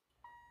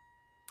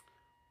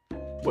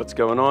What's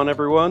going on,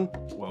 everyone?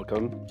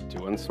 Welcome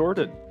to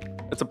Unsorted.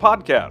 It's a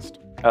podcast.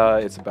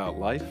 It's about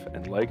life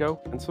and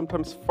Lego and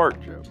sometimes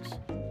fart jokes.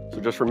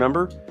 So just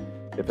remember,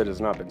 if it has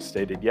not been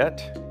stated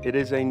yet, it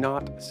is a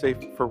not safe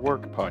for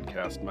work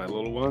podcast, my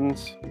little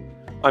ones.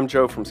 I'm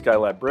Joe from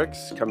Skylab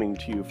Bricks, coming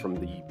to you from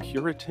the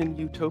Puritan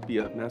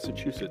utopia of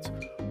Massachusetts,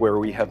 where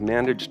we have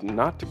managed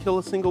not to kill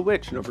a single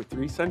witch in over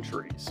 3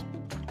 centuries.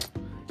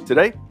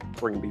 Today,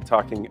 we're going to be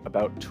talking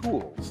about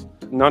tools.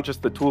 Not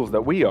just the tools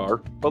that we are,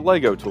 but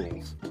Lego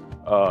tools.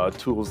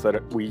 Tools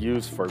that we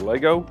use for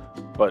Lego,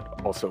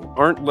 but also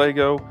aren't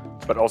Lego,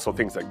 but also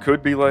things that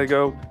could be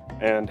Lego,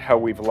 and how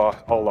we've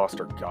all lost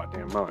our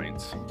goddamn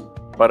minds.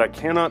 But I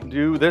cannot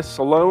do this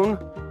alone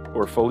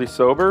or fully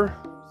sober,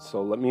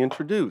 so let me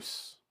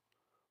introduce,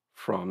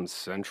 from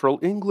Central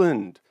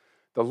England,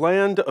 the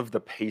land of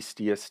the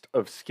pastiest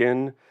of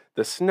skin,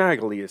 the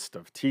snaggliest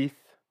of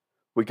teeth,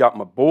 we got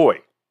my boy,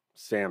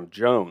 Sam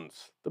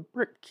Jones, the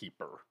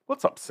Brickkeeper.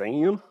 What's up,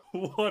 Sam?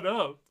 What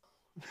up?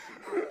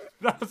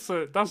 That's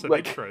an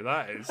intro,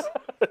 that is.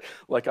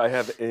 Like I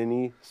have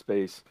any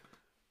space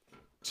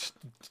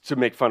to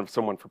make fun of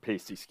someone for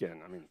pasty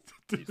skin. I mean,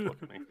 please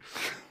look at me.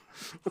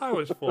 I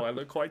always thought I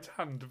looked quite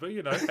tanned, but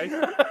you know, hey.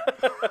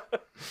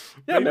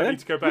 Yeah, Maybe man. I need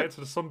to go back to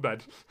the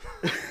sunbed.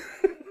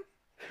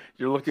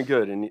 You're looking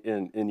good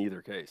in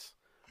either case.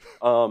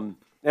 And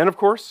of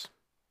course,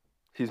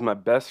 he's my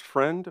best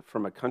friend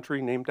from a country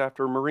named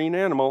after a marine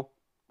animal,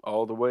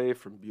 all the way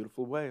from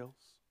beautiful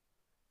Wales.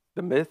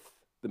 The myth,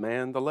 the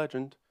man, the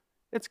legend.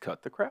 It's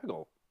Cut the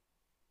Craggle.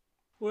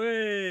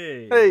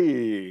 Wait.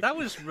 Hey. That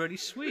was really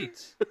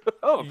sweet.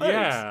 Oh, thanks.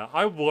 Yeah,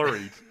 I'm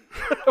worried.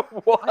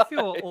 Why? I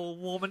feel all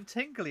warm and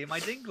tingly in my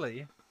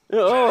dingly.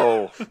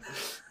 Oh.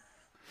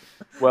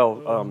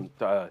 Well,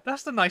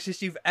 That's the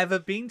nicest you've ever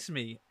been to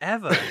me,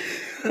 ever.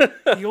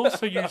 He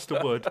also used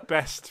the word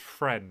best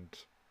friend.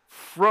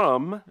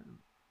 from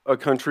a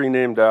country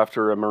named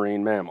after a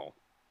marine mammal.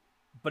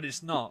 But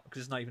it's not,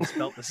 because it's not even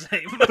spelt the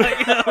same.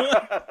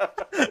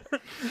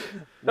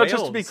 Now,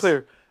 just to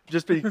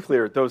be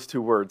clear, those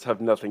two words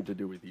have nothing to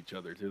do with each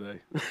other, do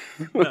they?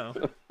 No.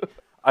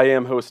 I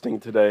am hosting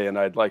today, and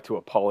I'd like to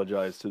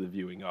apologize to the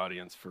viewing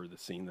audience for the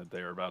scene that they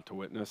are about to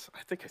witness.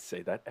 I think I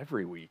say that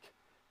every week.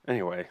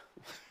 Anyway.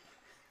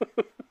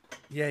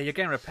 Yeah, you're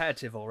getting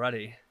repetitive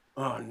already.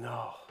 Oh,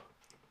 no.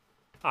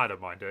 I don't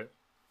mind it.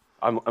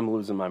 I'm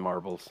losing my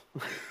marbles.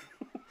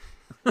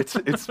 It's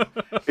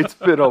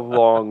been a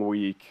long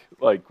week.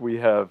 Like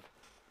we've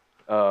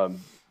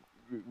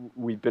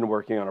been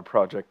working on a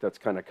project that's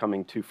kind of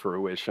coming to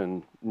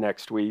fruition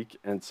next week,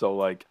 and so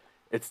like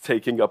it's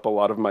taking up a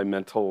lot of my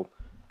mental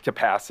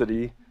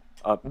capacity.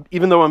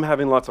 Even though I'm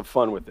having lots of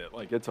fun with it,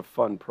 like it's a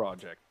fun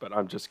project, but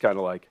I'm just kind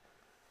of like,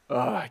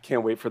 I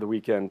can't wait for the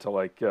weekend to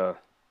like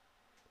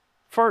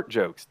fart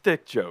jokes,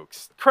 dick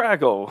jokes,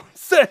 Craggle,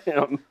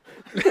 Sam.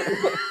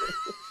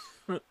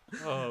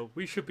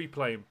 We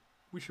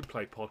should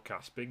play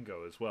podcast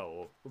bingo as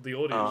well. Or the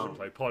audience should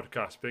play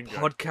podcast bingo.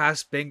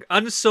 Podcast bingo.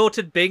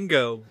 Unsorted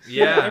bingo.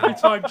 Yeah. Every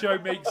time Joe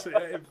makes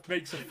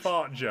a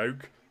fart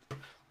joke,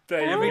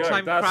 there Every you go.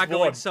 time That's Craggle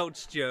one.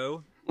 insults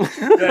Joe.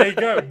 There you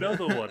go,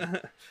 another one.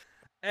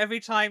 Every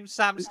time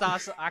Sam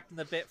starts acting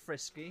a bit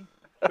frisky.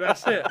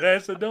 That's it.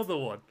 There's another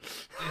one.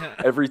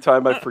 Every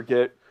time I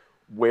forget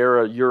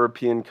where a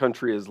European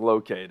country is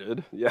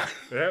located. Yeah.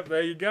 Yeah,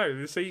 there you go.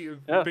 You see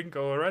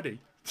bingo already.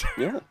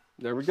 Yeah,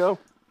 there we go.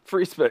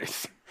 Free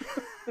space.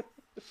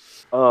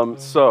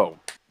 So,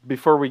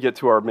 before we get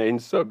to our main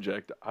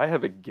subject, I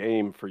have a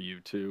game for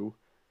you two.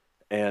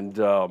 And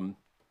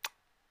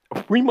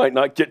we might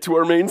not get to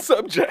our main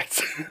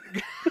subject.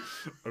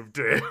 Oh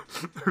dear.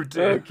 Oh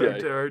dear. Okay. Oh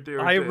dear. Oh dear.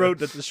 Oh I dear. wrote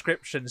the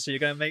description, so you're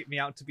going to make me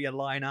out to be a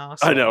lying arsehole,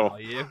 I know.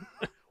 are you?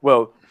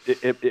 Well,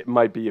 it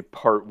might be a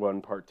part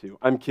 1, part 2.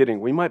 I'm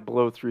kidding. We might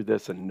blow through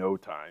this in no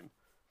time.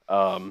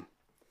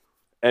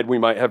 And we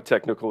might have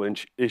technical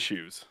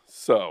issues.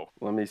 So,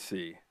 let me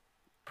see.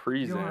 You're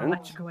an Present.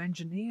 electrical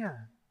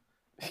engineer.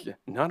 Yeah,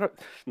 not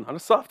a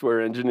software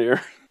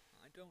engineer.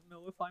 I don't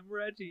know if I'm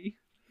ready.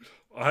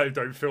 I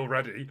don't feel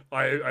ready.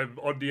 I'm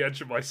on the edge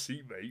of my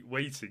seat, mate,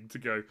 waiting to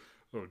go,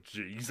 oh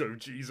jeez, oh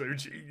jeez, oh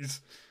jeez.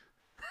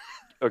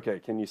 Okay,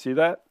 can you see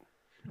that?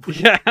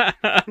 Yeah.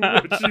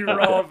 Would you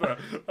rather?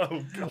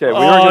 Oh, God. Okay, we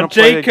are Oh, going to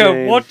play a Jacob,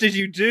 game. what did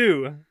you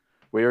do?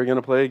 We are going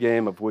to play a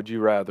game of Would You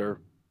Rather,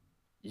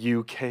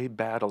 UK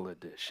Battle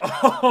Edition.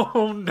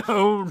 Oh,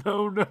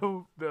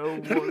 no.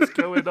 What's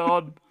going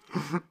on?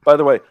 By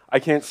the way, I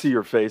can't see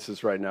your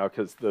faces right now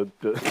because the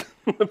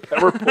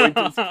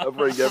PowerPoint is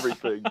covering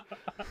everything.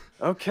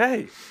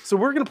 Okay, so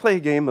we're going to play a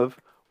game of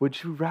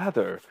Would You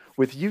Rather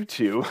with you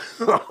two.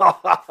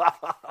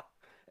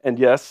 And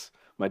yes,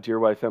 my dear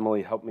wife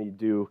Emily helped me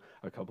do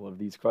a couple of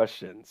these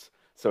questions.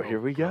 So here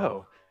we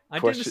go. I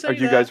didn't say Are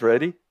you that. guys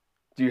ready?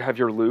 Do you have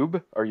your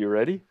lube? Are you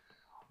ready?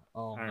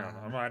 Oh, Hang on,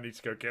 I no. might need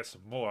to go get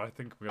some more. I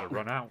think I'm going to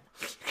run out.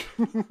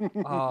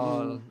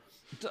 Oh,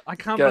 I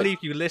can't God. believe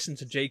you listened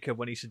to Jacob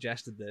when he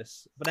suggested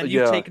this, but then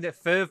you've taken it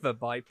further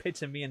by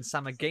pitting me and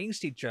Sam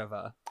against each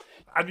other.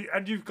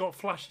 And you've got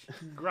flash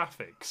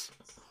graphics.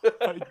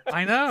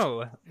 I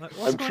know.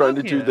 I'm trying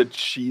to do the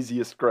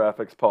cheesiest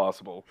graphics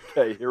possible.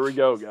 Okay, here we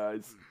go,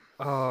 guys.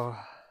 Oh.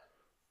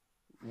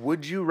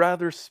 Would you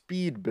rather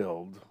speed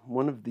build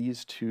one of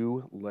these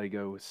two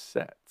Lego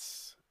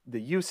sets? The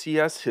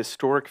UCS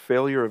Historic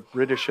Failure of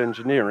British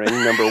Engineering,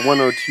 number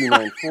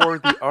 10294,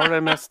 the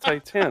RMS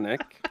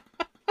Titanic,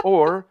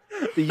 or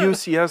the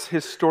UCS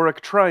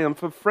Historic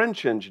Triumph of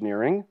French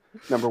Engineering,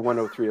 number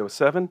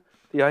 10307,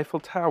 the Eiffel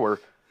Tower.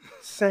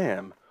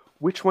 Sam,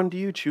 which one do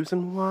you choose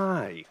and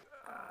why?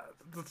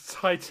 The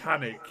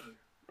Titanic.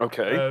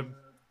 Okay.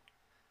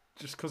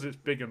 Just because it's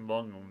big and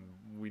long,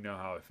 and we know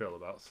how I feel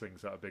about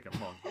things that are big and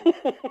long.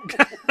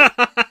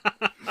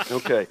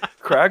 Okay.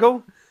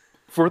 Craggle,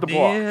 for the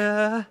block.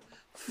 Near,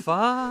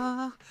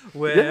 far,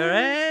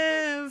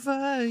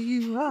 wherever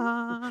you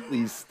are.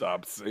 Please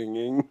stop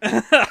singing.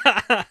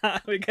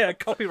 We get a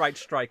copyright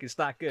strike. It's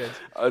that good.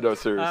 I know,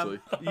 seriously.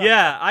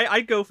 Yeah,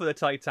 I'd go for the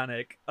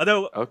Titanic.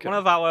 Although Okay. one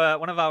of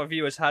our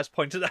viewers has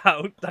pointed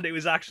out that it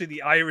was actually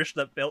the Irish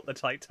that built the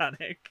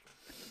Titanic.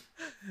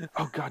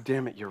 Oh, God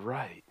damn it, you're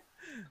right.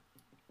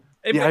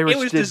 It, The Irish it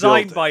was did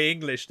designed build it. by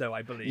English, though,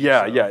 I believe.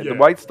 Yeah, so. yeah. The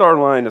White Star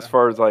Line, as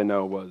far as I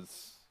know,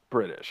 was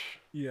British.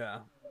 Yeah.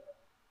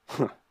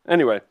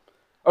 Anyway.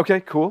 Okay,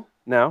 cool.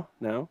 Now.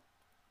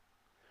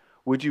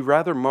 Would you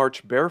rather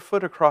march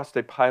barefoot across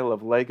a pile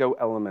of Lego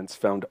elements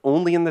found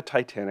only in the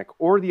Titanic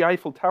or the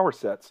Eiffel Tower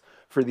sets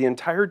for the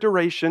entire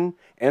duration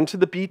and to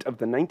the beat of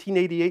the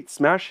 1988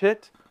 smash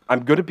hit,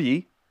 I'm Gonna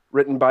Be,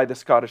 written by the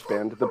Scottish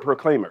band The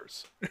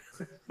Proclaimers?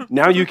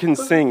 Now you can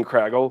sing,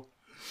 Craggle.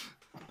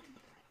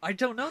 I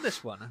don't know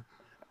this one.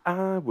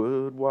 I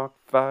would walk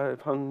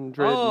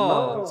 500 Oh.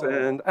 miles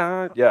and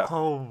yeah.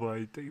 Oh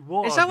my day!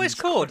 What Is that what it's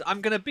called?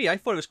 I'm Gonna Be. I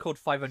thought it was called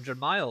 500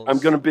 Miles. I'm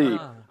Gonna Be.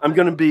 I'm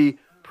Gonna Be,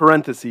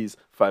 parentheses,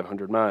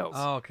 500 miles.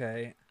 Oh,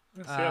 okay.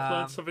 See, I've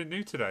learned something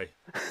new today.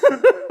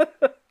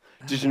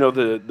 Did you know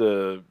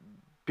the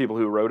people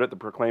who wrote it, the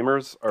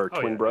Proclaimers, are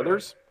twin yeah,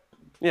 brothers?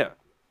 Yeah.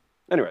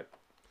 Anyway.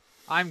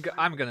 I'm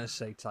gonna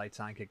say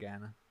Titanic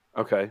again.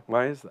 Okay.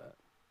 Why is that?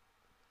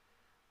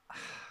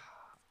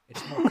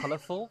 It's more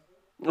colourful,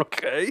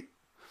 Okay.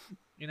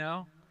 you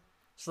know,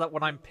 so that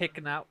when I'm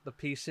picking out the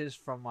pieces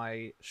from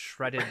my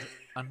shredded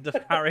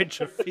undercarriage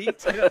of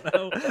feet, I don't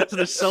know, to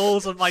the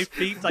soles of my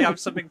feet, I have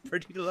something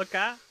pretty to look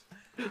at.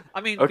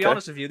 I mean, to be Okay.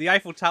 honest with you, the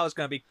Eiffel Tower is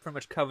going to be pretty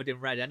much covered in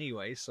red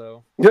anyway,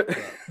 so.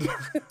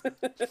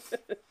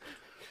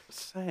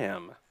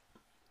 Sam.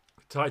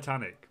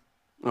 Titanic.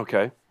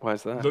 Okay. Why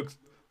is that? Looks.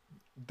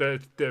 There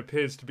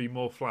appears to be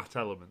more flat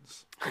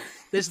elements.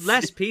 There's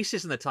less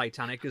pieces in the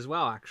Titanic as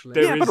well, actually.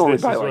 There yeah, is but only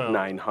this by as like well.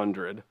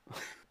 900.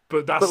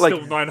 But that's But, like-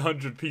 still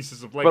 900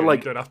 pieces of Lego but,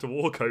 like- you don't have to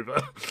walk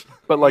over.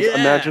 But like, Yeah.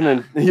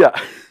 imagine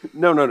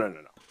No.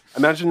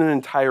 Imagine an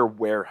entire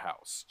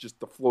warehouse. Just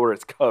the floor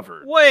is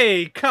covered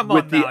Wait, come on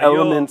with the now,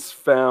 elements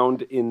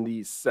found in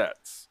these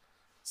sets.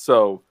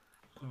 So,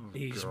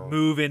 He's God.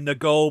 moving the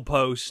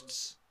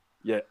goalposts.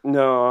 yeah,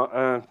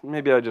 no,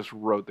 maybe I just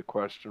wrote the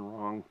question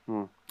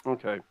wrong.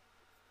 Okay.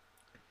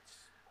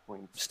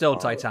 Points Still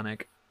off.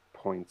 Titanic.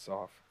 Points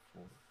off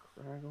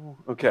for Craggle.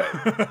 Okay.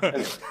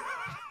 Anyway.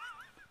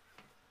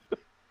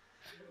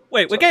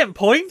 Wait, we're getting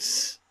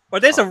points? Or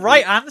there's a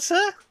right answer?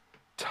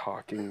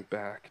 Talking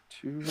back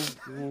to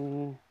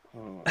me.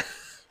 Oh.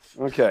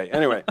 Okay,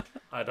 anyway.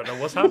 I don't know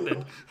what's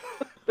happening.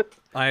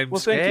 I'm Well,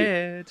 thank you.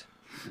 scared.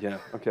 Yeah,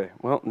 okay.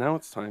 Well, now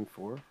it's time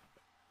for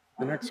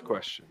the next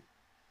question.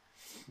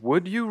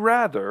 Would you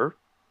rather,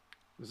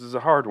 this is a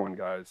hard one,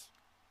 guys.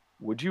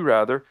 Would you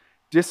rather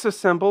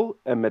disassemble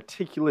and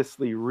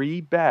meticulously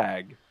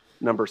rebag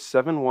number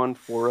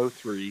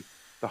 71403,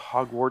 the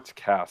Hogwarts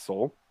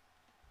Castle,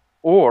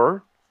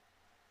 or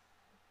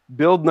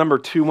build number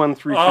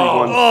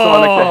 21331,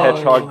 Sonic the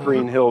Hedgehog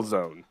Green Hill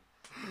Zone?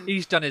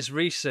 He's done his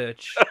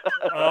research.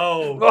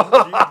 Oh,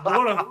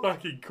 what a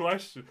fucking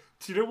question.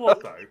 Do you know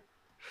what, though?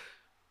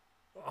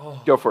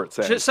 Go for it,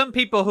 Sam. To some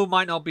people who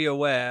might not be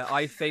aware,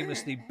 I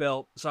famously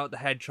built Sonic the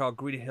Hedgehog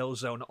Green Hill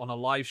Zone on a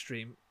live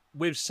stream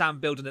with Sam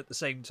building at the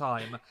same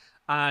time,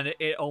 and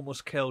it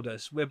almost killed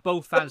us. We're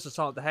both fans of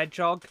Sonic the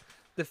Hedgehog.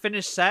 The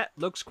finished set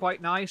looks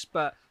quite nice,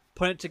 but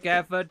putting it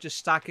together, just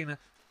stacking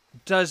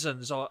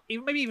dozens or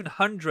maybe even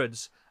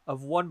hundreds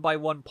of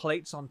one-by-one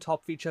plates on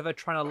top of each other,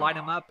 trying to line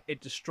them up,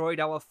 it destroyed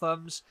our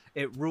thumbs,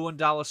 it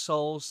ruined our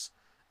souls,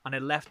 and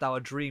it left our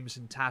dreams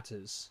in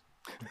tatters.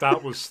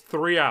 That was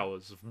 3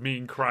 hours of me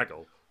and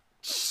Craggle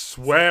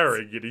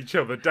swearing at each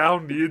other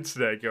down the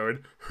internet,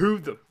 going, "Who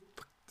the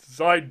fuck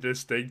designed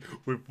this thing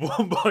with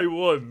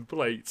one-by-one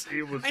plates?"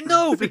 It was I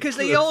know, because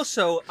they ridiculous.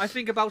 also, I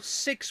think about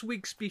 6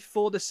 weeks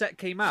before the set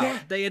came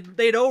out, they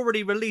had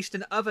already released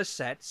in other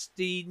sets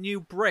the new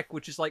brick,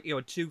 which is like,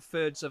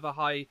 2/3 of a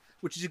high,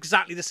 which is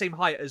exactly the same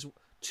height as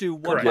two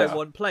Correct.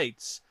 one-by-one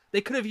plates.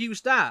 They could have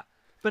used that,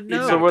 but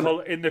no. So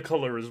what- In the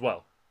colour as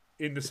well.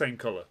 in the same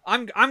color.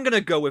 I'm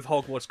gonna go with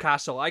Hogwarts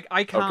Castle. I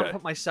can't Okay.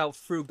 put myself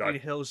through Green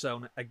Hill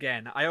Zone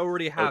again. I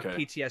already have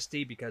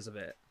PTSD because of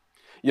it.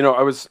 You know,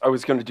 I was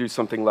going to do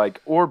something like,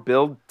 or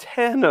build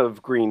 10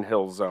 of Green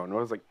Hill Zone. I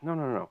was like,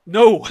 no.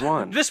 No,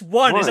 One. This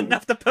one is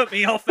enough to put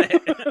me off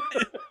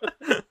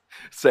it.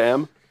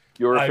 Sam,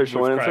 your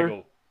official answer?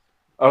 Craggle.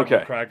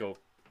 Okay. Craggle.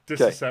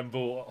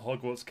 Disassemble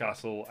Hogwarts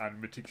Castle and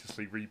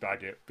meticulously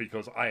rebag it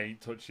because I ain't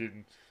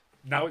touching.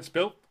 Now it's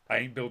built, I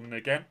ain't building it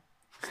again.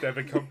 It's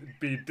never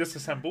being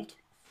disassembled.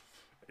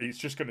 It's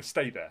just going to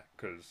stay there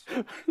because.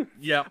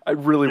 Yeah. I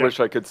really wish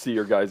I could see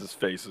your guys'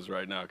 faces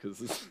right now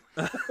because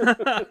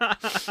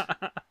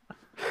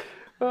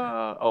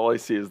all I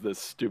see is this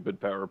stupid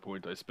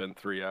PowerPoint I spent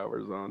 3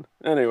 hours on.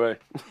 Anyway.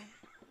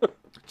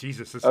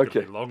 Jesus, this is going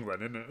to be long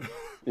then, isn't it?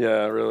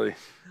 Yeah, really.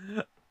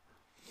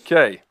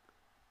 Okay.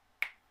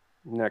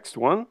 Next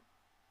one.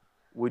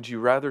 Would you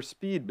rather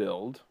speed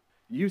build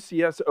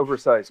UCS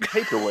oversized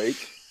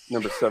paperweight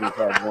number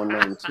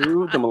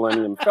 75192, the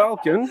Millennium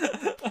Falcon,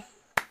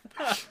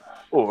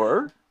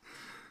 or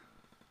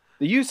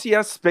the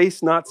UCS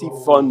Space Nazi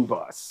Fun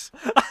Bus?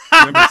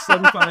 Number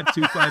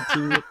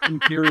 75252,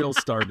 Imperial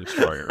Star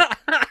Destroyer.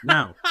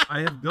 Now, I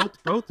have built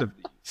both of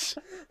these.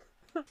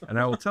 And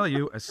I will tell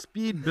you, a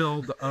speed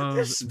build of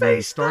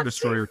the Star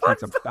Destroyer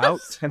takes about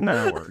 10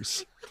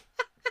 hours.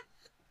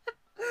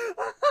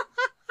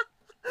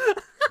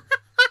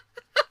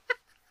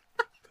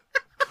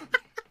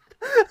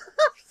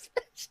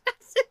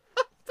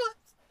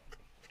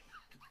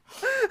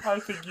 I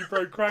think you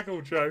broke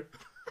Craggle, Joe.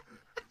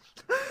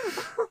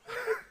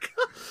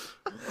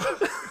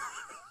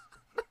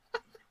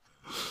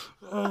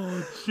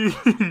 Oh, jeez.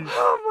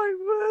 Oh my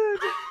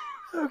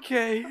word.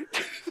 Okay.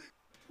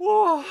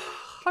 Whoa,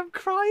 I'm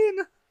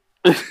crying.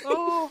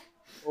 Oh.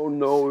 Oh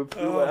no, if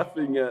you're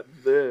laughing at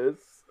this.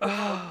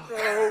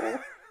 Oh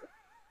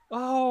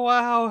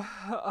wow.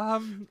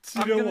 I'm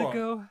gonna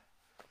go.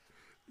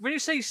 When you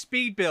say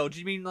speed build, do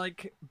you mean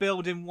like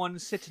build in one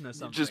sitting or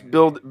something? Just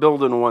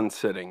build in one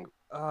sitting.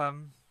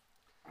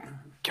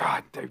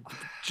 God, they'd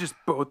just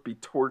both be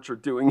torture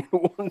doing it in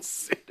one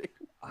sitting.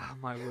 Oh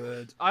my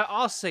word.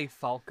 I'll say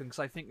Falcon because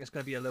I think it's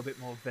going to be a little bit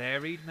more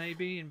varied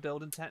maybe in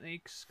building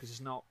techniques because it's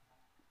not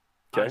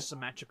as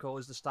symmetrical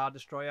as the Star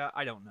Destroyer.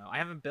 I don't know. I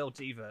haven't built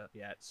either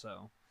yet,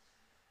 so.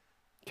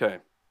 Okay.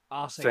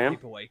 I'll say Sam?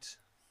 paperweight.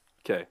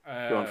 Okay,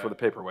 going for the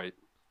paperweight.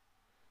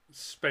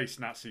 Space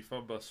Nazi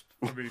Fun Bus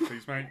for me,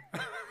 please, mate.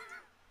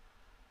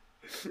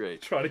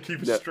 Great. Trying to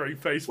keep a straight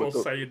face while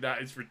saying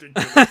that is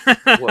ridiculous.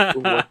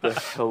 What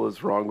the hell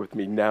is wrong with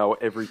me now?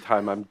 Every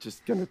time I'm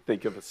just going to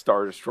think of a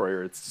Star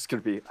Destroyer, it's just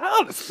going to be,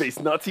 the Space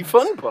Nazi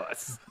Fun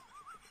Bus.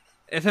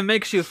 If it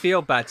makes you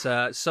feel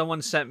better,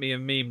 someone sent me a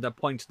meme that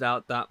pointed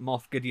out that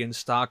Moff Gideon's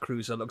Star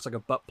Cruiser looks like a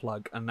butt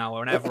plug, and now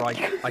whenever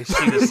I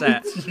see the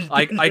set,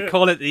 I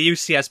call it the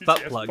UCS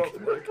butt plug.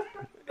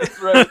 That's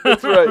right.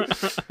 That's right.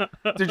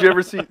 Did you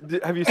ever see?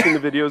 Have you seen the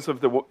videos of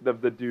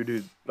the dude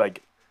who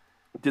like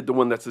did the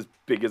one that's as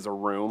big as a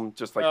room,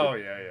 just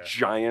like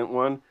giant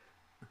one?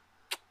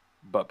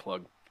 Butt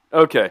plug.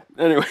 Okay.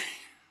 Anyway.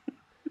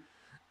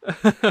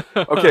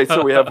 Okay,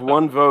 so we have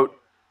one vote.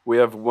 We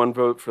have one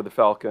vote for the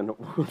Falcon.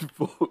 One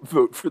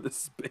vote for the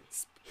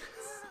Space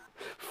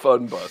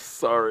Fun Bus.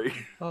 Sorry.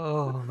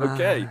 Oh man.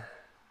 Okay.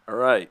 All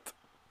right.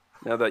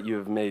 Now that you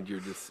have made your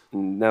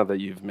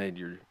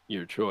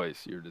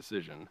choice, your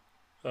decision.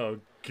 Oh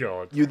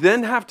God. You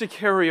then have to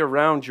carry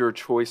around your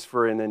choice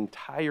for an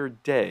entire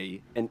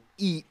day and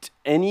eat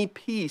any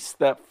piece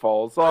that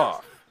falls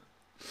off.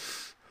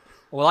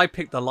 Well, I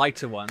picked the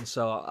lighter one,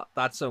 so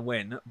that's a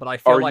win. But I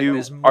feel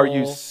there's more. Are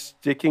you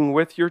sticking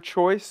with your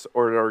choice,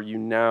 or are you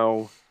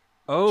now?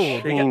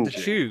 Oh, they get to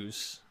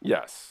choose.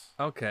 Yes.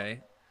 Okay.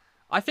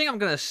 I think I'm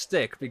gonna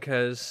stick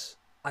because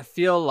I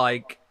feel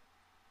like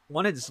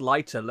one, it's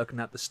lighter looking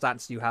at the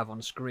stats you have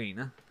on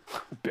screen.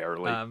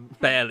 Barely.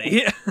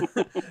 Barely.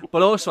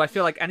 But also, I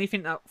feel like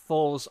anything that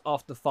falls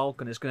off the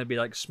Falcon is going to be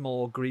like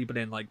small,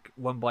 greebling, like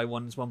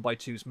 1x1s,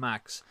 1x2s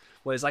max.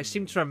 Whereas I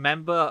seem to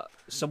remember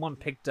someone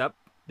picked up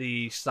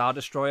the Star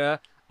Destroyer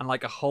and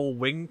like a whole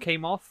wing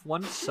came off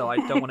once, so I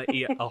don't want to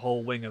eat a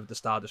whole wing of the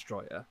Star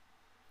Destroyer.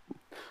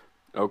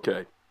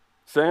 Okay.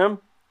 Sam?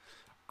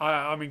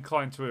 I'm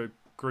inclined to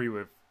agree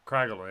with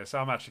Craggle on this.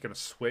 I'm actually going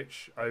to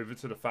switch over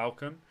to the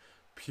Falcon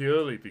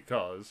purely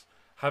because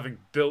having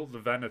built the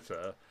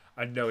Venator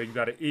and knowing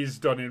that it is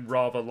done in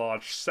rather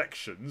large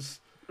sections,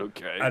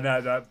 and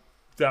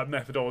that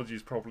methodology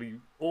is probably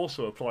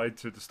also applied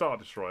to the Star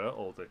Destroyer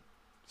or the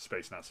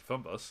Space Nazi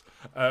Fun Bus.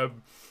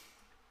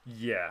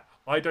 Yeah,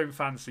 I don't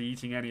fancy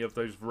eating any of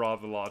those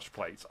rather large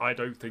plates. I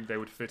don't think they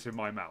would fit in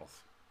my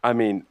mouth. I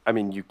mean,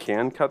 you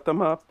can cut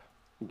them up,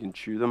 you can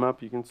chew them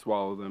up, you can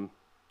swallow them.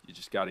 You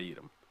just gotta eat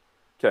them.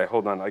 Okay,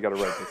 hold on, I gotta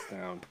write this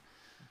down.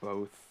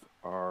 Both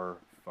are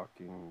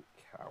fucking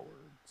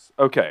cowards.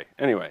 Okay,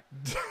 anyway.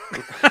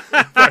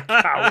 They're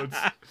cowards.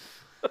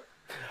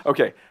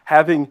 Okay,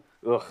 having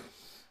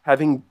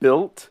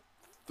built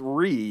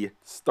 3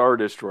 Star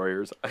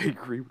Destroyers, I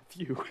agree with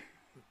you.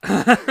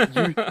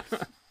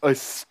 a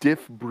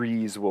stiff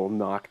breeze will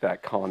knock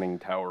that conning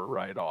tower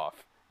right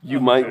off. You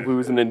might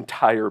lose an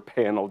entire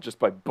panel just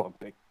by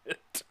bumping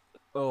it.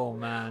 Oh,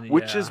 man,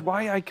 Which is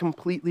why I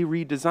completely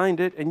redesigned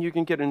it, and you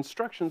can get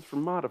instructions for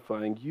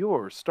modifying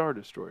your Star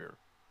Destroyer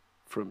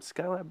from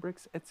Skylab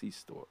Bricks Etsy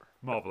store.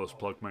 Marvelous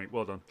plug, mate.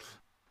 Well done.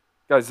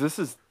 Guys, this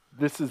is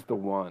the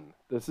one.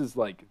 This is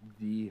like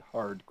the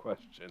hard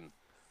question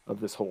of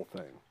this whole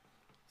thing.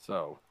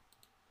 So,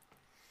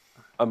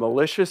 a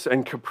malicious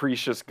and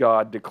capricious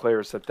God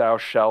declares that thou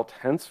shalt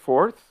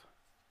henceforth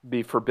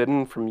be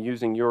forbidden from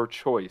using your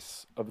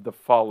choice of the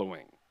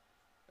following.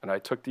 And I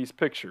took these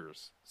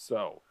pictures.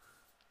 So,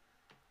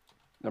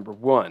 number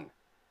 1,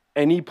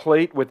 any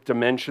plate with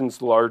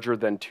dimensions larger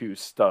than 2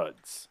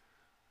 studs.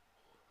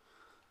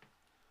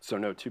 So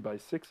no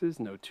 2x6s,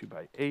 no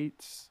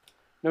 2x8s,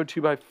 no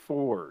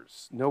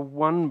 2x4s, no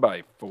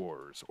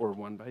 1x4s or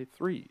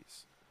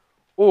 1x3s.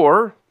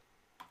 Or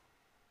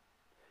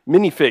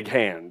minifig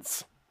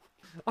hands.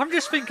 I'm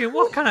just thinking,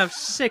 what kind of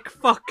sick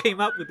fuck came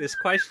up with this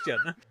question?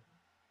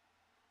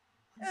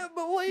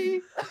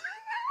 Emily!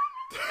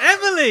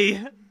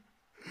 Emily!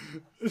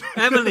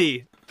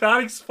 Emily!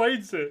 That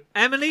explains it.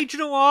 Emily, do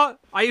you know what?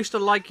 I used to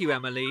like you,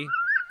 Emily.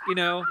 You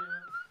know,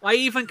 I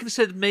even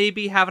considered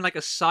maybe having like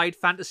a side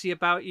fantasy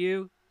about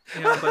you.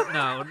 You know, but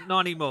no, not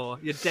anymore.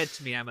 You're dead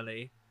to me,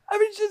 Emily. I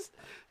mean, just,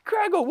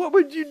 Craggle, what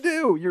would you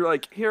do? You're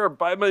like, here,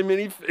 buy my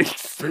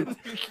minifigs.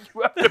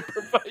 You have to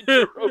provide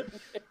your own.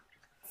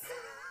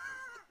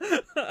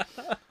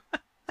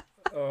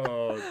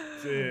 Oh,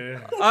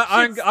 dear.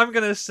 I'm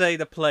going to say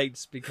the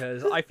plates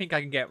because I think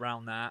I can get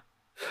around that.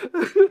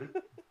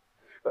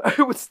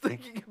 I was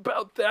thinking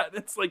about that.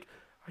 It's like,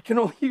 I can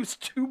only use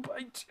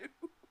 2x2.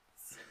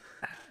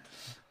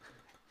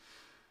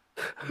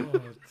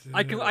 Oh,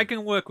 I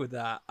can work with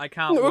that. I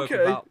can't work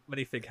without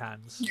minifig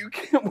hands. You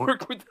can't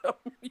work without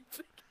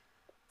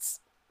minifigs.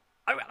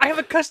 I have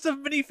a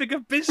custom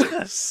minifigure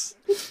business.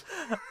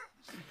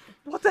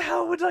 What the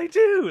hell would I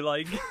do?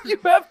 Like, You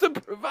have to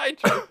provide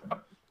your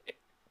own.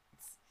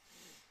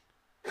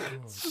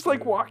 It's just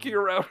like walking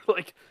around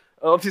like,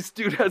 oh, this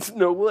dude has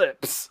no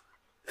lips.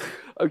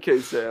 Okay,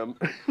 Sam.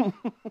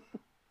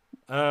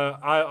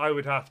 I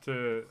would have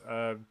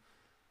to.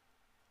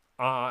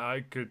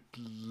 I could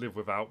live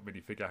without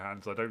minifigure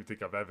hands. I don't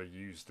think I've ever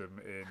used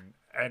them in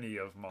any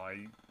of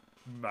my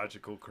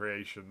magical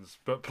creations.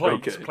 But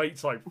plates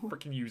I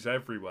freaking use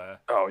everywhere.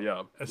 Oh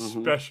yeah,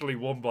 Especially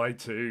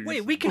 1x2.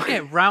 wait, we can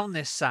get round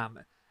this, Sam.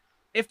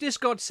 If this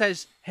god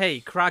says,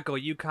 "Hey,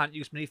 Craggle, you can't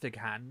use minifig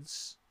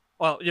hands,"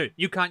 well,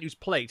 you can't use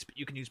plates, but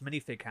you can use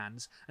minifig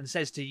hands, and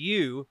says to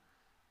you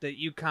that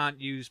you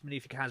can't use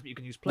minifig hands, but you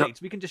can use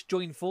plates, we can just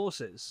join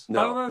forces.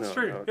 No, that's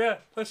true. No. Yeah,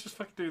 let's just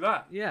fucking do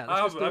that. Yeah,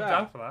 I'm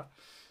down for that.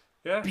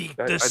 Yeah. Beat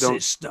I the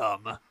don't-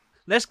 system.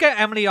 Let's get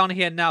Emily on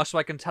here now so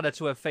I can tell her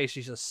to her face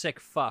she's a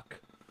sick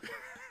fuck.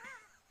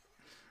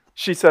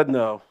 She said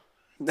no.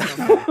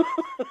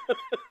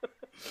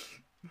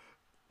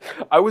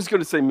 I was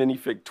going to say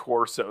minifig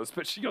torsos,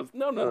 but she goes,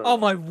 no. Oh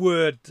my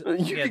word. You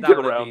Yeah, could that get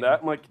would've around been- that.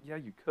 I'm like, yeah,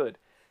 you could.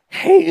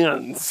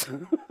 Hands.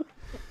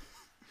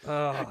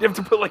 Oh. You have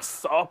to put like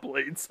saw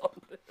blades on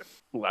there.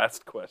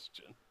 Last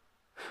question.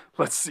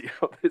 Let's see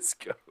how this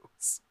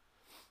goes.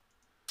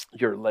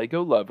 Your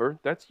Lego lover,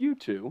 that's you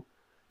two.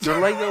 Your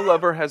Lego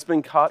lover has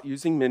been caught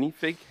using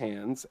minifig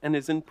hands and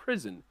is in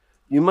prison.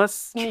 You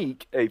must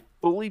sneak a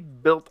fully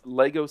built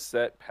Lego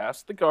set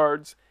past the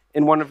guards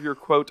in one of your,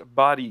 quote,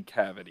 body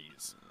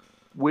cavities.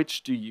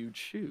 Which do you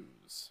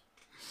choose?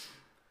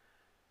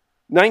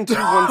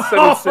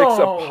 92176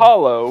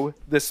 Apollo,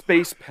 the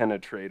space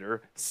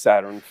penetrator,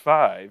 Saturn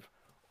V,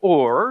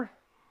 or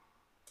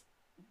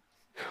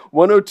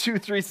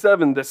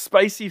 10237, the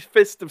spicy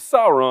fist of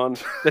Sauron,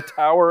 the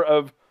Tower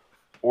of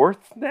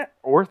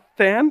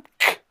Orthanc?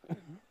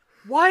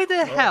 Why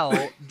the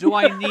hell do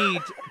I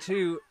need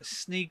to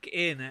sneak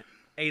in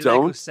a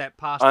Lego set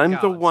past I'm the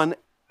the guards? one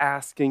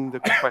asking the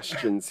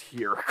questions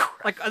here.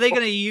 Like, are they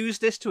going to use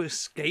this to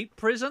escape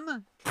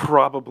prison?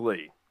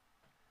 Probably.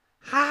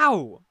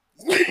 How?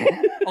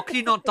 Or can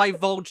you not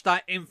divulge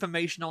that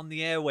information on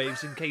the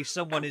airwaves in case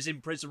someone is in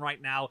prison right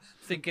now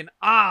thinking,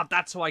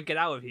 that's how I get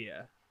out of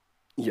here?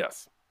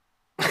 Yes.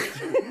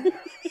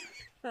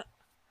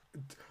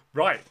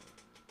 Right.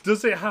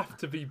 Does it have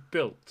to be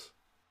built?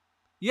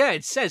 Yeah,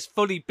 it says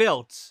fully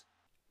built.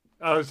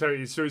 Oh, so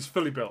it's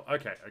fully built.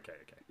 Okay.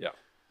 Yeah.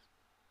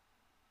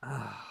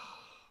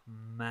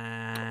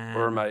 Man.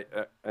 Or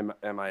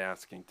am I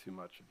asking too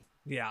much of you?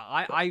 Yeah,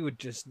 I would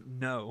just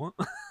know.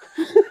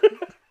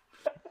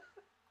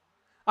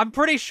 I'm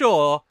pretty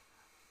sure,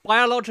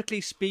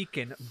 biologically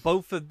speaking,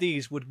 both of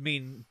these would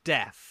mean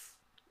death.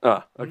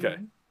 Ah, okay.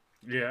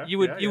 Yeah. You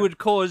would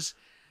cause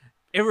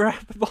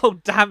irreparable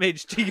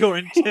damage to your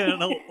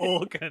internal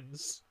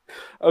organs.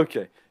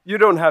 Okay. You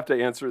don't have to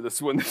answer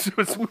this one. This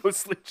was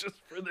mostly just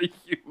for the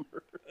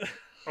humor.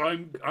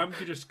 I'm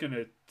just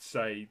gonna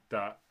say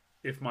that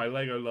if my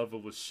Lego lover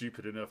was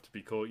stupid enough to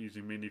be caught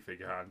using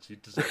minifig hands, he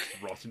deserves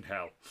to rot in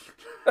hell.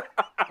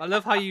 I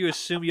love how you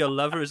assume your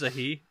lover is a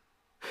he.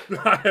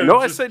 No,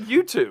 I said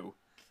you two.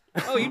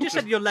 Oh, you just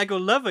said you're Lego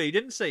lover. You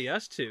didn't say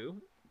us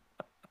two.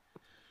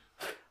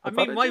 I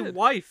mean, my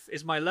wife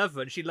is my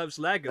lover, and she loves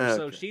Lego,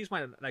 so she's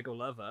my Lego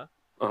lover.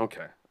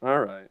 Okay. All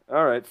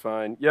right.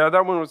 Fine. Yeah,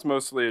 that one was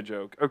mostly a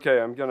joke. Okay,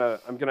 I'm gonna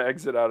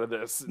exit out of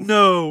this.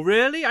 No,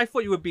 really? I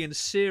thought you were being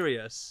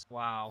serious.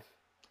 Wow.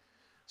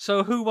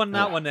 So who won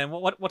that one then?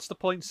 What's the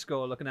point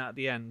score looking at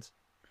the end?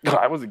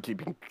 I wasn't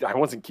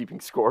keeping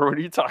score. What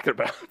are you talking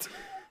about?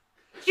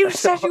 You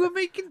said you were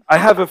making. I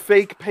have a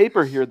fake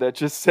paper here that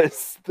just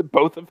says that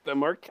both of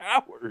them are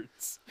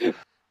cowards.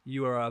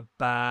 You are a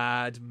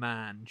bad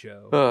man,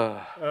 Joe.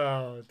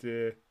 Oh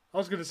dear. I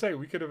was going to say,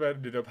 we could have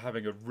ended up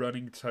having a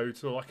running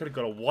total. I could have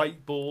got a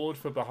whiteboard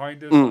for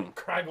behind us. Like,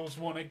 Craggle's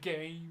won a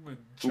game and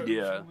Joe's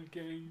won a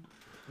game.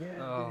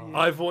 Yeah.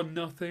 I've won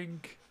nothing.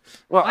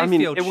 Well, I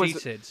mean, feel it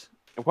cheated.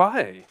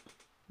 Why?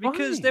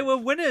 Because Why? there were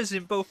winners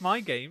in both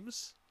my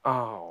games.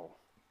 Oh,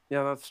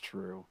 yeah, that's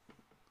true.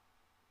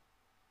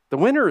 The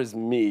winner is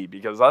me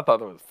because I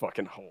thought it was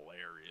fucking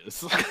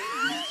hilarious.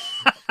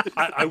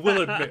 I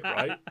will admit,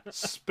 right?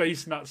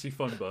 Space Nazi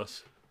Fun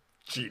Bus.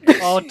 Genius.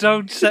 Oh,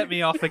 don't set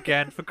me off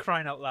again, for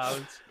crying out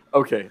loud.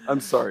 Okay, I'm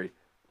sorry.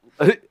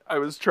 I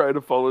was trying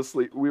to fall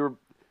asleep.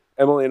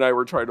 Emily and I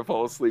were trying to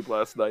fall asleep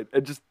last night,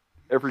 and just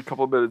every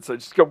couple of minutes I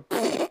just go,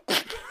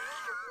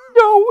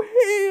 no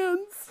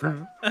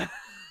hands.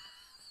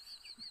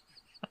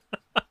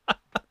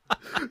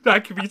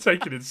 That can be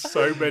taken in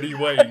so many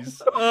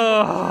ways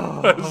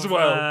as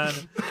well. Man.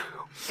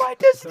 Why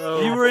does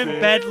You were in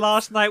bed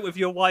last night with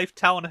your wife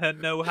telling her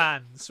no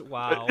hands.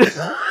 Wow.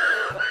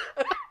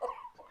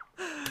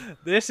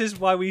 This is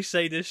why we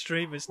say this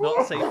stream is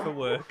not safe for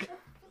work.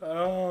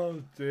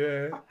 Oh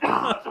dear.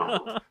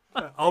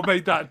 I'll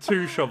make that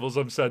 2 shovels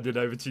I'm sending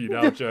over to you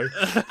now, Joe.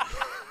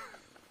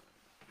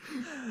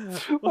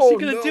 What's he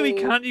going to do? He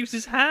can't use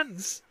his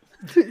hands.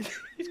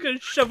 He's going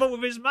to shove up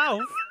with his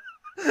mouth.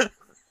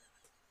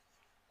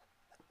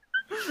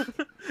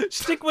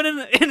 Stick one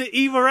in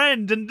either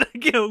end and,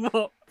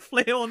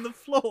 flail on the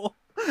floor.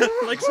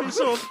 Like some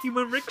sort of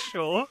human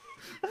rickshaw.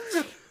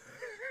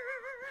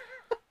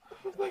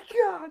 Oh my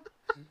god.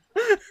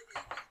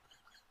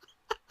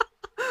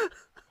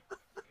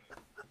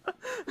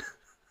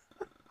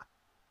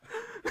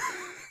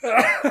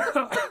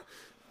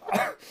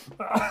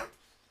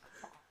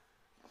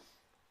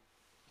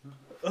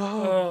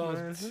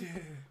 Oh dear.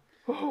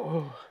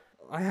 Oh.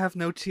 I have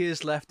no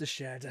tears left to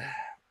shed.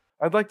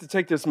 I'd like to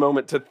take this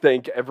moment to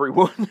thank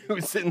everyone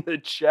who's in the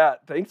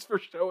chat. Thanks for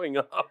showing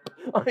up.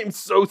 I'm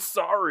so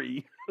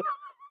sorry.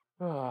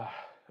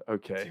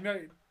 Okay.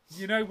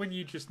 You know when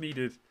you just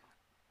needed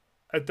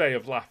a day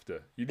of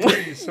laughter? You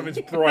needed something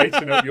to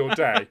brighten up your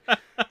day.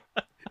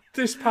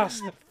 This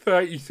past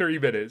 33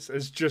 minutes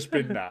has just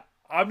been that.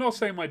 I'm not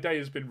saying my day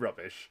has been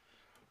rubbish,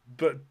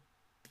 but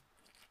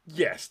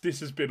yes,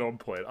 this has been on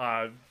point.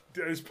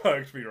 It's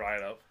perked me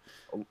right up.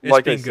 Like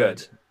It's been I said,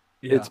 good.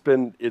 Yeah.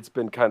 it's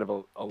been kind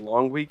of a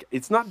long week.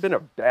 It's not been a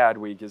bad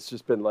week. It's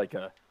just been like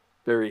a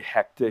very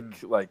hectic,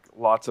 like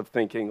lots of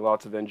thinking,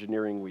 lots of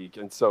engineering week.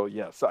 And so,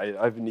 yes,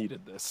 I've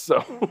needed this.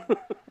 So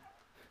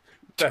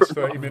Best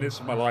 30 minutes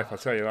of my life, I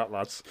tell you that,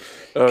 lads.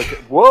 okay.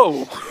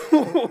 Whoa.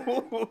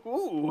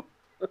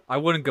 I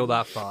wouldn't go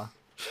that far.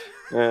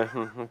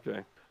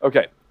 Okay.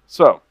 Okay.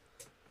 So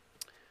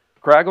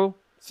Craggle,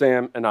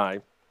 Sam, and I,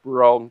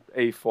 we're all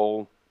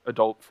full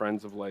adult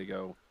friends of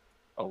Lego,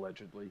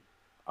 allegedly.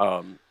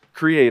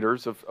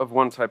 Creators of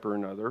one type or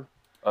another.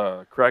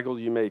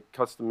 Craggle, you make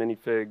custom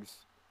minifigs.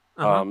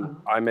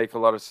 I make a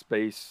lot of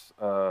space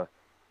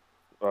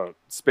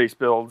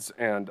builds,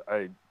 and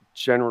I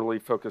generally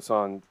focus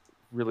on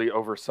really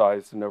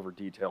oversized and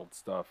over-detailed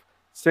stuff.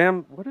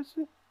 Sam, what is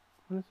it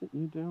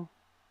you do?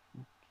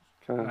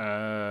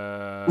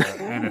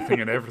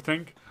 Anything and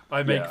everything.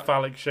 I make Yeah.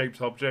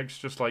 phallic-shaped objects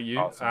just like you,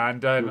 Awesome.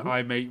 and then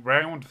I make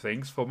round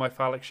things for my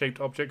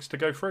phallic-shaped objects to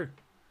go through.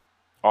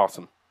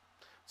 Awesome.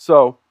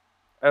 So,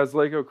 as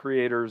Lego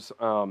creators,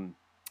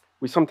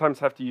 we sometimes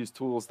have to use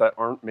tools that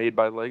aren't made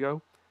by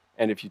Lego.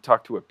 And if you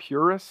talk to a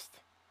purist,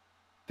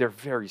 they're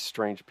very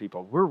strange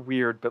people. We're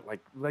weird, but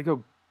like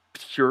Lego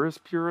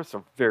purists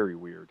are very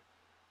weird.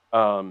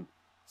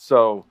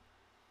 So,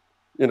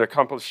 in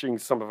accomplishing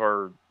some of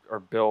our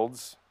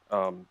builds,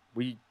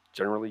 we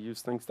generally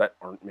use things that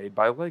aren't made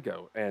by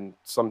Lego. And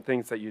some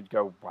things that you'd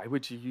go, why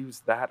would you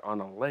use that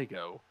on a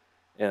Lego?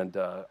 And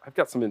I've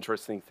got some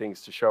interesting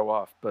things to show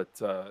off. But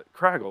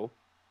Craggle,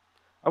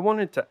 I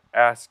wanted to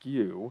ask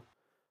you,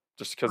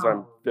 just because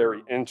I'm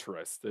very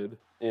interested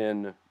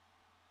in,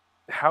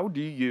 how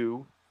do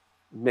you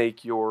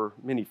make your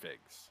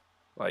minifigs?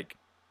 Like,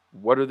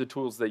 what are the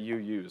tools that you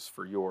use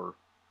for your,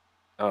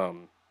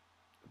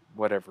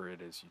 whatever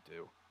it is you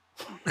do?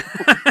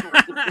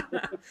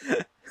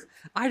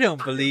 I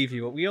don't believe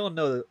you. We all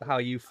know how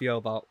you feel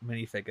about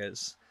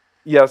minifigures.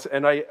 Yes,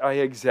 and I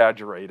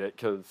exaggerate it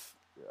because,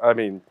 I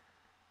mean,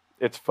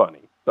 it's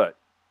funny, but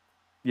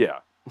yeah.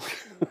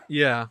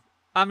 Yeah.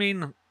 I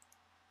mean,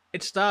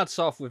 it starts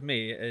off with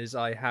me as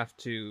I have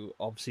to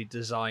obviously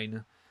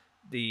design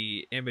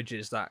the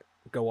images that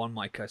go on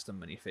my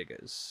custom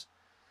minifigures.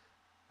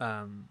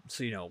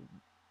 So you know,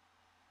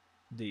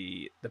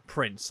 the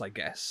prints, I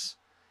guess.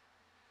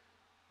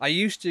 I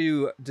used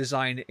to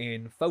design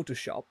in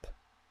Photoshop,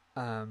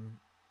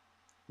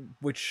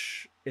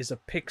 which is a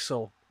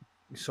pixel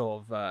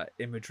sort of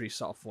imagery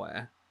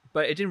software,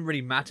 but it didn't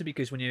really matter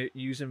because when you're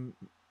using,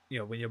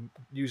 when you're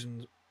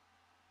using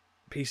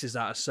pieces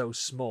that are so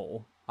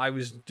small, I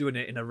was doing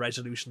it in a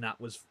resolution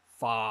that was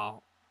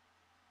far,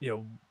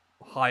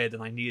 higher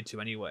than I needed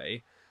to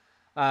anyway.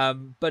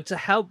 But to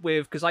help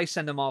with, because I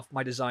send them off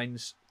my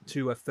designs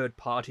to a third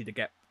party to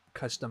get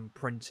custom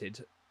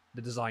printed,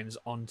 the designs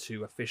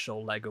onto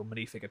official Lego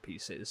minifigure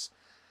pieces.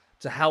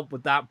 To help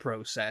with that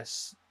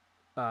process,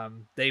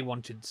 they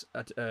wanted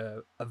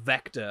a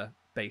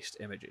vector-based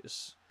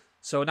images.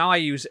 So now I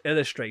use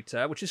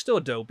Illustrator, which is still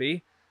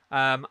Adobe,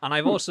 and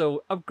I've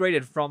also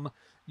upgraded from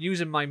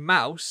using my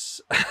mouse,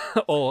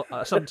 or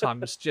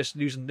sometimes just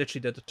using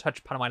literally the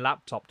touchpad of my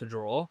laptop to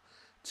draw,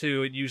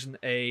 to using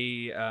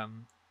a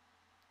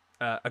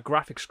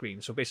graphic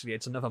screen. So basically,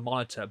 it's another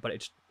monitor,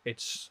 but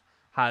it's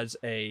has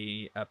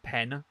a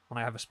pen, and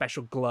I have a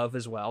special glove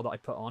as well that I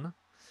put on,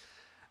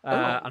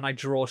 and I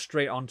draw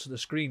straight onto the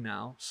screen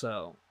now.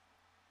 So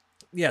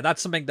yeah,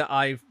 that's something that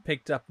I've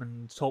picked up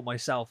and taught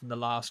myself in the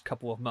last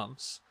couple of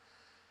months.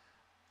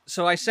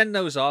 So I send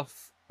those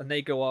off, and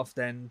they go off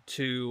then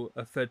to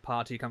a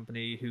third-party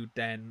company who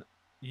then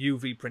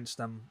UV prints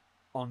them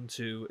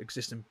onto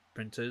existing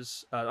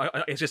printers,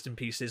 existing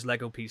pieces,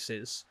 Lego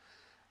pieces.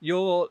 The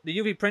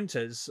UV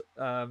printers,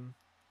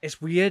 it's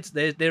weird.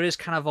 There is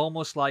kind of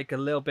almost like a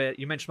little bit.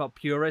 You mentioned about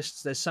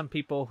purists. There's some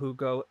people who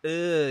go,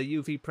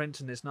 UV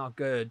printing is not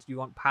good. You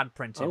want pad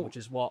printing, which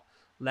is what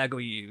Lego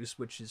use,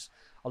 which is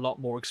a lot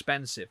more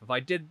expensive. If I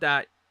did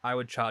that, I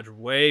would charge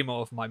way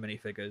more for my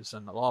minifigures,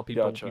 and a lot of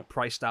people would be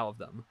priced out of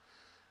them.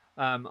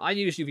 I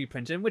use UV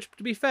printing, which,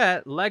 to be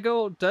fair,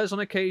 Lego does on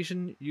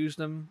occasion use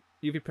them.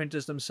 UV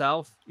printers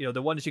themselves,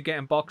 the ones you get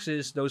in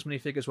boxes, those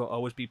minifigures will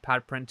always be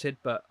pad printed,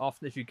 but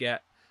often if you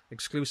get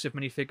exclusive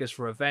minifigures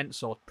for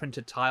events or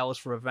printed tiles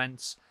for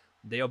events,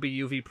 they'll be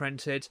UV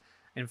printed.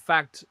 In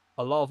fact,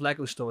 a lot of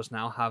Lego stores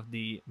now have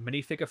the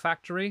minifigure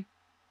factory.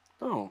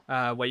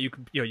 Where you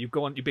can, you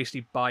go on, you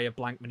basically buy a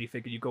blank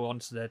minifigure, you go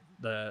onto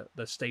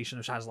the station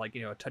which has like,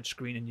 a touch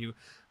screen, and you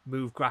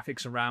move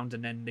graphics around,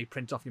 and then they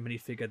print off your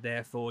minifigure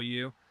there for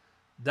you.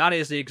 That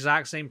is the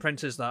exact same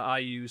printers that I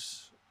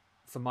use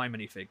for my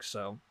minifigs.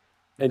 So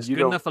it's good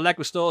enough for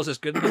Lego stores, it's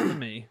good enough for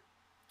me.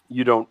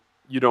 You don't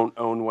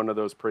own one of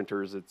those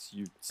printers.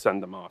 You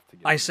send them off to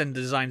get. I send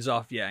designs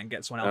off, and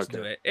get someone else to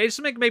do it. It's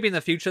something maybe in the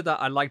future that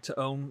I'd like to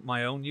own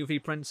my own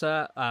UV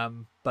printer.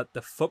 But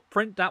the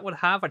footprint that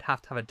I'd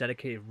have to have a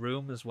dedicated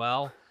room as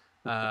well.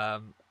 So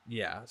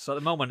at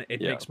the moment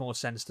it makes more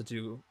sense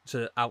to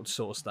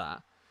outsource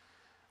that.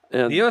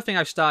 And the other thing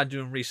I've started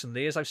doing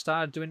recently is I've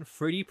started doing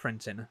 3D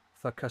printing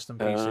for custom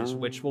pieces,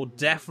 which will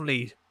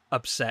definitely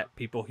upset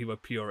people who are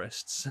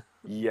purists.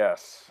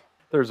 Yes.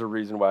 There's a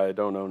reason why I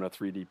don't own a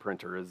 3D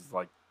printer, is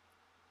like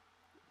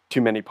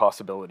too many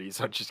possibilities.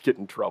 I just get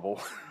in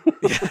trouble.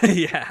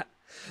 Yeah.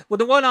 Well,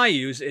 the one I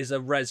use is a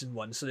resin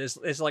one. So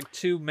there's like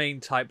two main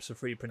types of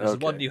 3D printers.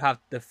 The one you have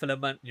the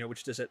filament,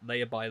 which does it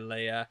layer by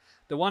layer.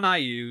 The one I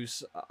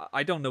use,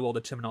 I don't know all the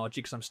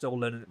terminology because I'm still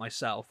learning it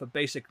myself. But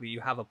basically,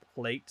 you have a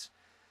plate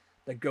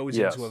that goes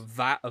into a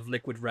vat of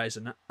liquid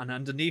resin, and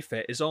underneath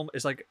it is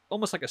almost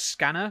like a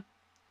scanner.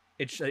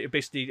 It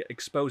basically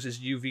exposes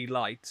UV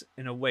light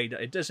in a way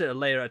that it does it a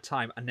layer at a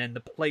time, and then the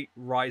plate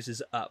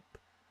rises up,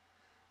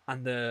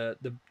 and the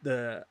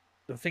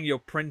thing you're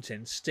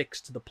printing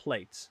sticks to the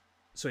plate,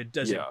 so it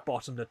does it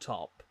bottom to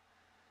top,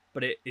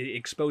 but it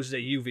exposes a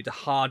UV to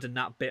harden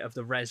that bit of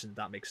the resin. If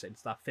that makes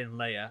sense. That thin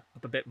layer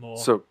up a bit more.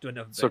 So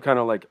kind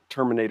of like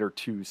Terminator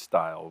 2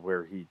 style,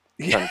 where he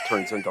kind of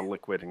turns into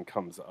liquid and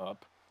comes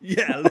up.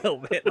 Yeah, a little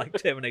bit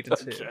like Terminator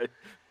 2. Okay.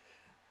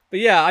 But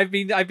yeah, I've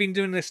been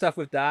doing this stuff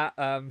with that.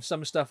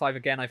 Some stuff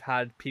I've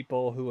had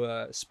people who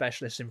are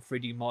specialists in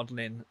 3D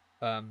modeling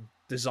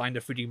designed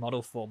a 3D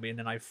model for me, and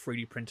then I've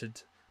 3D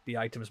printed the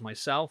items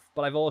myself.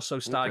 But I've also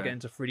started getting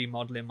into 3D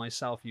modeling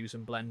myself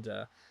using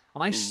Blender,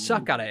 and I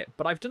suck at it.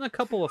 But I've done a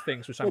couple of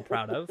things which I'm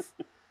proud of.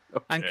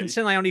 And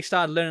considering I only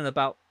started learning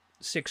about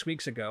 6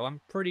 weeks ago,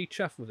 I'm pretty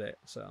chuffed with it.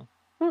 So,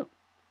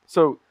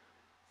 so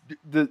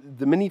the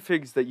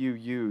minifigs that you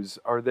use,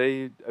 are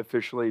they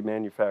officially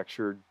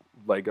manufactured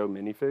Lego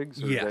minifigs?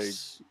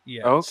 Yes.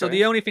 Yeah. Okay. So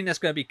the only thing that's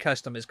going to be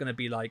custom is going to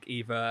be like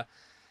either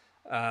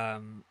a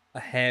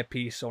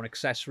hairpiece or an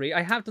accessory.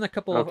 I have done a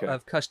couple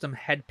of custom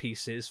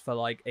headpieces for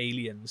like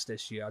aliens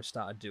this year. I've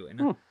started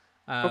doing.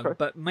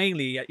 But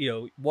mainly,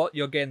 what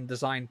you're getting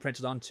designed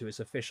printed onto is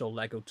official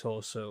Lego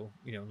torso,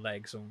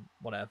 legs and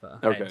whatever.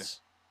 Okay.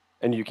 Heads.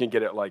 And you can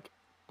get it like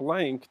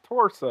blank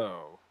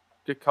torso.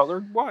 get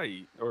colored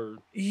white or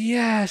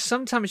Yeah,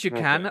 sometimes you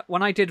can. Okay.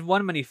 When I did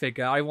one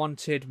minifigure, I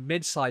wanted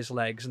mid-sized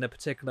legs in a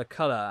particular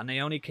color, and they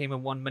only came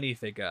in one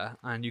minifigure,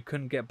 and you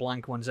couldn't get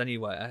blank ones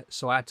anywhere.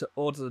 So I had to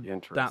order that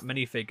Interesting.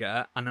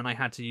 minifigure, and then I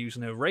had to use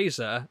an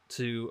eraser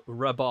to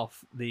rub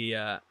off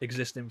the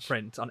existing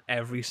print on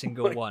every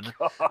single one.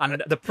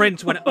 And the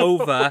print went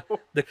over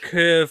the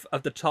curve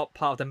of the top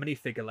part of the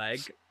minifigure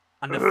leg,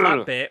 and the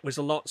flat bit was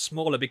a lot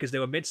smaller because they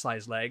were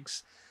mid-sized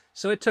legs.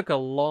 So it took a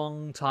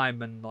long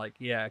time, and like,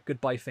 yeah,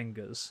 goodbye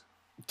fingers.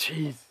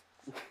 Jeez.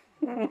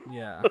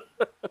 Yeah.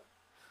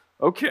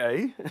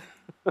 Okay.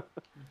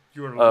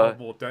 You were a lot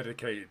more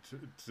dedicated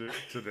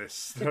to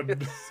this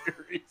than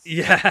Serious.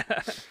 Yeah.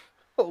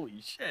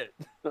 Holy shit.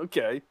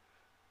 Okay.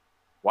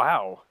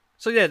 Wow.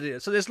 So yeah,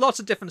 so there's lots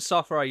of different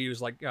software I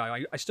use. Like,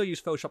 I still use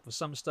Photoshop for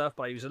some stuff,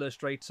 but I use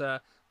Illustrator,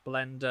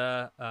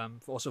 Blender,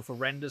 also for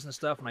renders and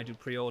stuff, and I do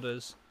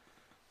pre-orders.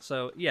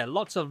 So yeah,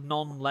 lots of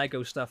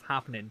non-Lego stuff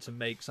happening to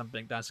make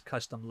something that's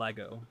custom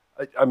Lego.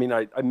 I mean,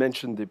 I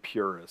mentioned the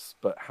purists,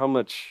 but how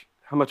much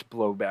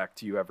blowback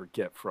do you ever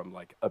get from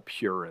like a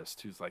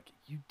purist who's like,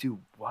 you do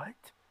what?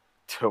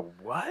 To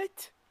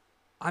what?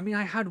 I mean,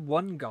 I had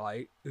one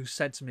guy who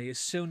said to me, as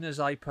soon as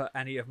I put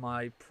any of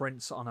my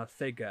prints on a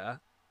figure,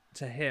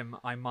 to him,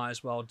 I might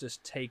as well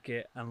just take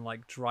it and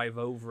like drive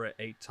over it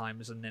 8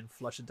 times and then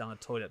flush it down the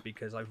toilet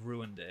because I've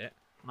ruined it.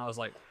 And I was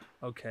like,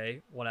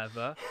 okay,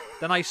 whatever.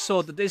 Then I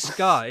saw that this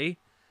guy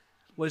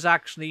was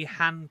actually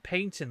hand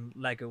painting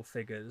Lego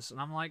figures, and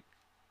I'm like,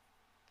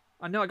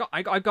 I know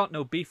I got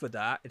no beef with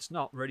that. It's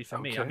not really for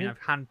me. I mean, I've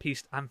hand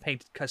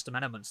painted custom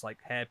elements like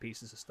hair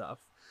pieces and stuff,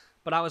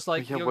 but I was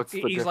like, Yeah, what's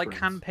the he's like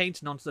difference? hand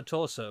painting onto the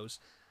torsos,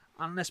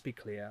 and let's be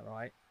clear,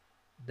 right?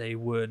 They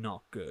were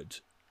not good.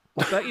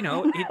 But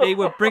they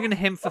were bringing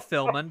him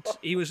fulfillment.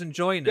 He was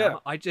enjoying them. Yeah.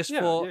 I just Yeah,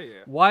 thought,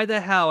 yeah. why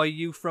the hell are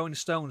you throwing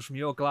stones from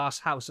your glass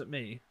house at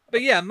me?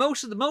 But yeah,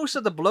 most of the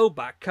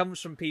blowback comes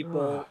from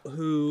people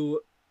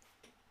who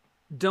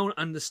don't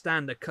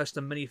understand that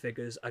custom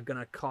minifigures are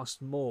gonna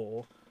cost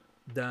more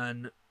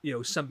than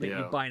something you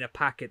Yeah. buy in a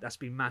packet that's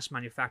been mass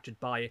manufactured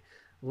by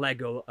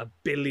Lego, $1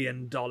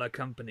 billion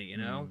company.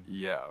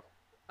 Yeah.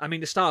 I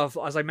mean, to start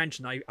off, as I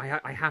mentioned,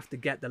 I have to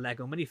get the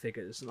Lego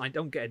minifigures, and I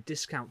don't get a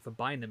discount for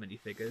buying the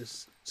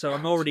minifigures. So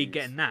I'm already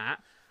getting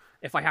that.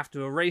 If I have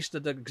to erase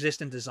the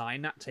existing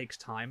design, that takes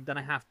time. Then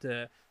I have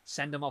to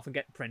send them off and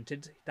get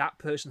printed. That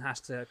person has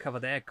to cover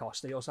their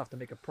costs. They also have to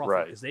make a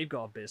profit because they've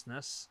got a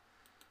business.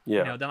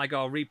 Yeah. Then I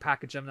got to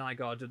repackage them. Then I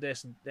got to do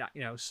this and that.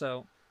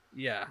 So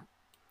yeah.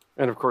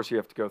 And of course, you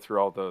have to go through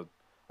all the.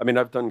 I mean,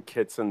 I've done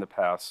kits in the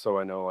past, so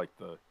I know like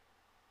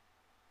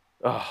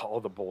all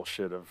the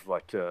bullshit of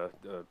like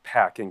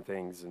packing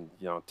things and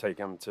take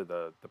them to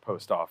the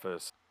post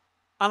office.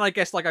 And I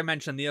guess, like I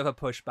mentioned, the other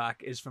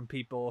pushback is from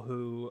people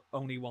who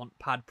only want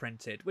pad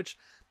printed, which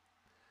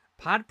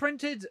pad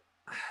printed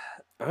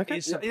Okay,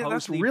 is yeah, that's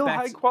supposedly real better.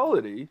 high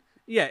quality.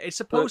 Yeah, it's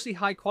supposedly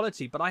high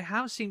quality, but I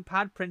have seen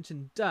pad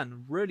printing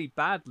done really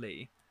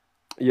badly.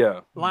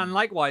 Yeah. And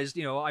likewise,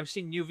 I've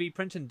seen UV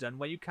printing done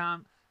where you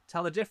can't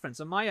tell the difference.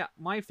 And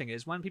my thing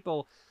is, when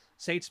people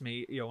say to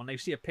me, when they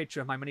see a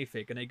picture of my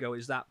minifig and they go,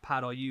 "Is that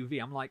pad or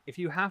UV?" I'm like, if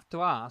you have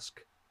to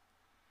ask,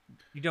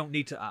 you don't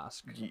need to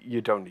ask.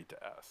 You don't need to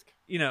ask.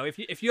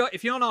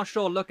 If you're not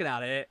sure looking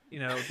at it,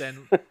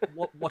 then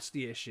what's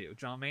the issue?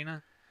 Do you know what I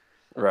mean?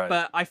 Right.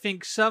 But I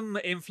think some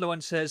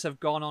influencers have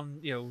gone on,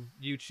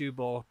 YouTube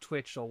or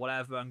Twitch or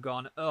whatever and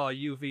gone, "Oh,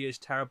 UV is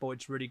terrible.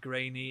 It's really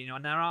grainy."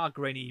 And there are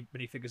grainy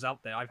minifigures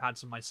out there. I've had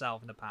some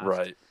myself in the past.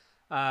 Right.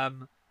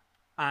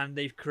 And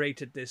they've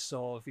created this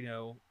sort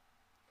of,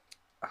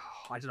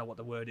 I don't know what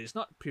the word is,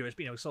 not purist,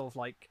 but sort of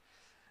like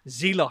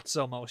zealots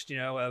almost,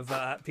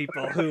 of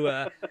people who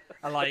are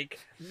like,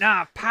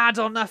 nah, pad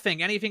or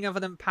nothing, anything other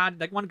than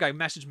pad. Like one guy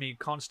messaged me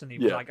constantly,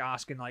 was like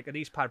asking, like, are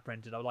these pad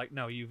printed? I was like,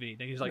 no, UV.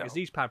 And he's like, is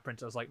these pad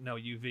printed? I was like, no,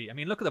 UV. I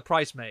mean, look at the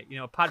price, mate.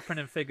 Pad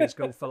printed figures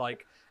go for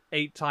like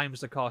 8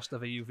 times the cost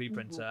of a UV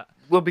printer.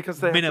 Well, because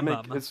they minimum.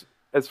 have to make,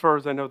 as far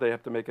as I know, they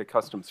have to make a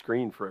custom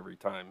screen for every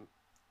time.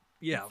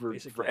 Yeah, for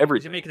basically.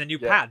 everything. You're making a new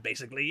pad,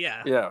 basically.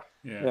 Yeah.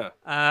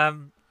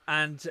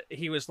 And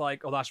he was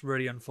like, "Oh, that's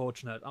really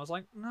unfortunate." I was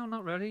like, "No,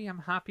 not really. I'm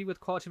happy with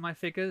quality of my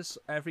figures.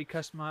 Every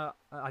customer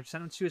I've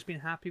sent them to has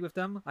been happy with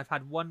them. I've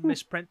had one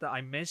misprint that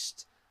I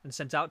missed and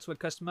sent out to a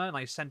customer, and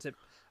I sent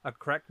a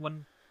correct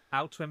one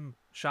out to him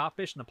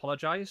sharpish and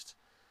apologized.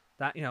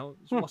 That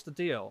what's the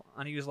deal?"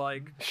 And he was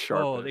like,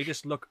 Sharpish. "Oh, they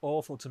just look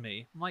awful to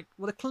me." I'm like,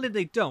 "Well, clearly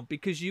they don't,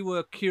 because you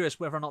were curious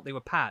whether or not they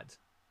were pad.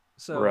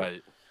 So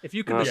if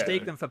you can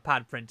mistake them for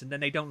pad print and then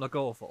they don't look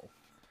awful."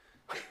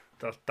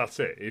 That's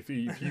it. If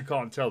you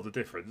can't tell the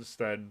difference,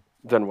 then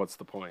what's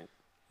the point?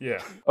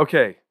 Yeah.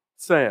 Okay,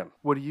 Sam,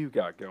 what do you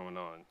got going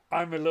on?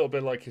 I'm a little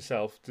bit like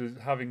yourself,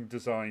 having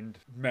designed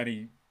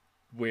many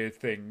weird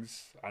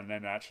things and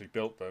then actually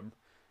built them.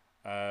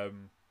 I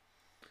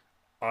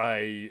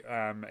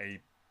am a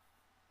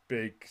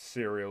big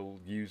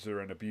serial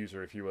user and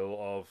abuser, if you will,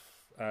 of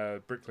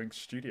Bricklink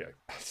Studio.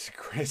 It's a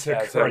great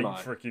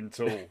freaking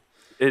tool.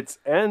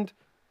 And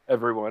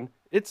everyone,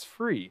 it's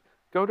free.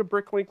 go to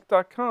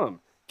bricklink.com.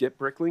 Get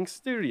Bricklink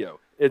Studio.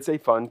 It's a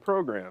fun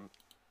program.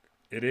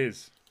 It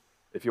is.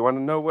 If you want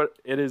to know what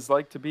it is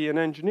like to be an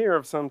engineer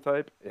of some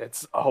type,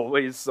 it's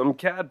always some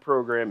CAD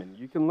programming.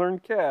 You can learn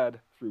CAD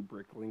through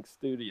Bricklink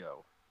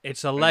Studio.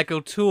 It's a Lego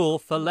tool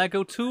for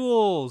Lego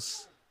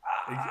tools.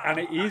 And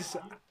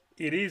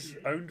it is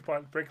owned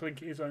by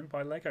Bricklink. Is owned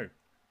by Lego.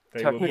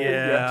 They Technically,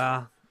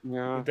 Yeah.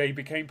 Yeah. They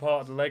became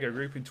part of the Lego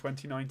group in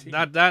 2019.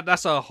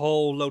 That's a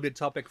whole loaded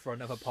topic for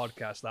another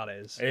podcast, that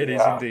is. It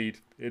is indeed.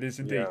 It is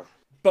indeed. Yeah.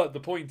 But the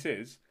point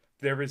is,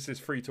 there is this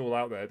free tool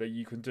out there that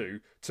you can do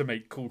to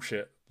make cool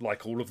shit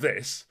like all of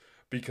this,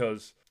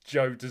 because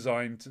Joe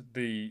designed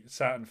the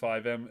Saturn V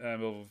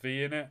MLV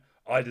in it.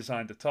 I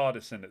designed the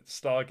TARDIS in it, the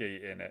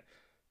Stargate in it.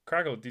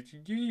 Craggle, did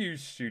you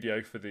use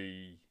Studio for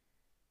the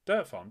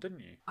Dirt Farm, didn't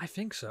you? I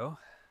think so.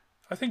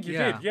 I think you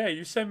Yeah. did. Yeah,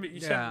 you sent me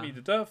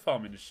the Dirt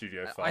Farm in the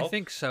Studio file. I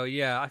think so,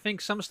 yeah. I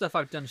think some stuff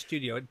I've done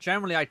Studio.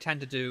 Generally, I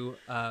tend to do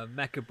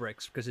Mecha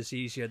Bricks because it's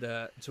easier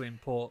to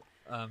import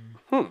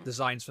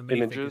designs for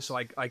minifigures, Images. so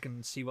I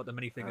can see what the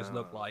minifigures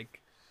look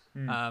like.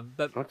 Hmm.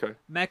 But Okay.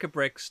 Mecha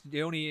Bricks,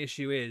 the only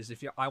issue is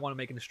if I want to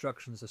make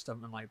instructions or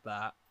something like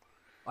that,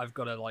 I've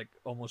got to like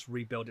almost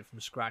rebuild it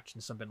from scratch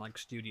in something like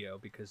Studio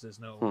because there's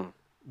no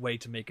way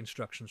to make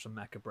instructions from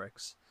Mecha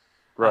Bricks.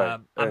 Right.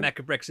 And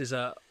Mecha Bricks is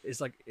an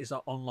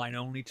online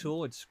only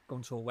tool. It's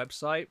going to a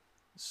website,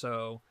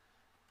 so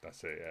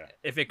That's it, yeah.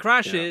 if it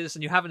crashes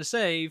and you haven't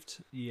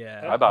saved,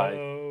 Bye-bye.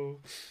 Oh.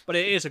 But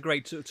it is a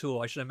great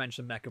tool. I should have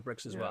mentioned Mecha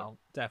Bricks as well.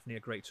 Definitely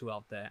a great tool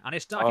out there, and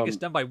it's done. I think it's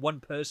done by one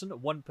person.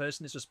 One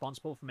person is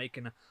responsible for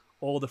making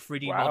all the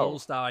 3D Wow.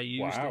 models that I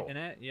used Wow. in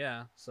it.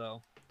 Yeah,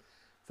 so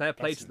fair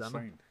play That's to them.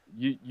 insane.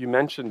 You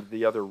mentioned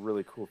the other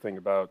really cool thing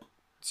about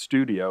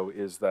Studio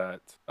is that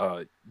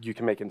you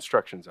can make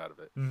instructions out of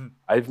it. Mhm.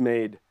 I've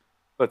made,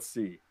 let's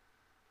see,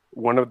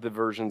 one of the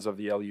versions of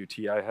the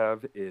LUT I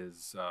have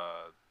is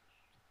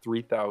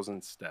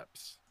 3,000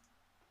 steps,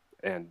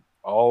 and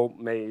all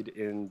made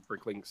in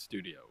Bricklink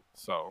Studio.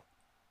 So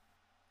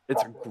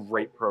it's a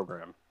great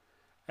program.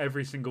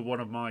 Every single one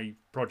of my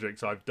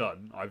projects I've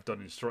done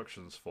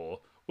instructions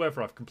for.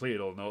 Whether I've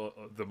completed all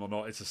them or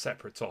not, it's a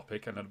separate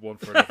topic and then one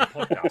for another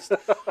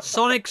podcast.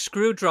 Sonic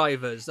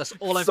screwdrivers. That's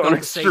all I've got Sonic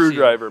to say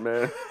screwdriver,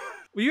 man. to you.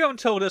 Well, you haven't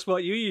told us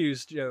what you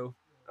used, Joe.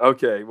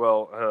 Okay,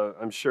 well,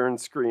 I'm sharing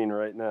screen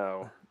right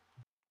now.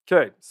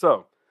 Okay,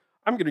 so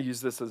I'm going to use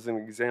this as an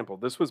example.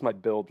 This was my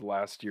build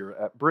last year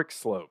at Brick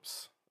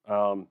Slopes.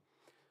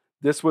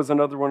 This was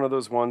another one of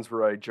those ones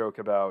where I joke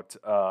about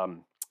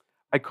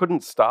I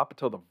couldn't stop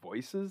until the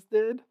voices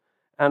did.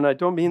 And I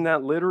don't mean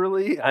that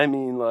literally. I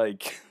mean,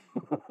 like,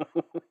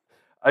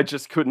 I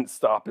just couldn't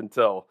stop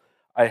until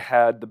I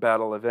had the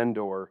Battle of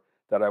Endor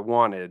that I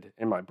wanted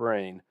in my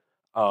brain.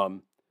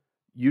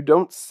 You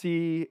don't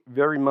see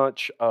very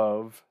much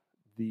of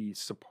the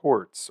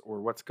supports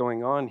or what's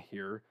going on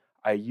here.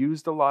 I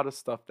used a lot of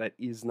stuff that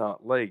is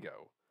not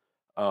Lego.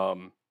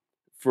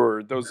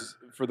 For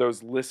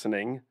those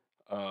listening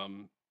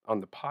on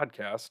the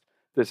podcast,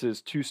 this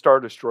is 2 Star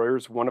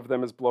Destroyers. One of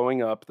them is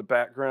blowing up. The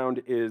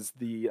background is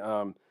the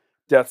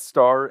Death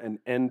Star and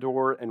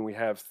Endor, and we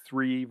have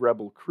 3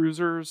 Rebel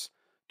cruisers.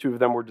 2 of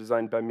them were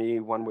designed by me.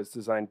 One was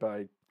designed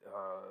by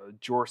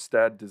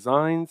Jorstad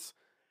Designs,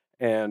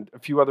 and a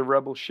few other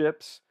Rebel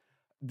ships.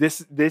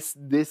 This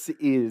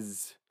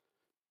is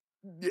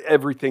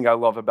everything I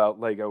love about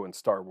Lego and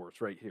Star Wars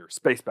right here.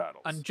 Space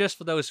battles. And just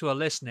for those who are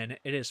listening,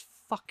 it is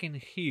fucking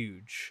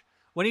huge.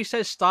 When he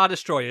says Star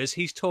Destroyers,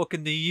 he's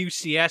talking the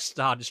UCS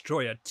Star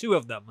Destroyer, 2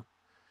 of them.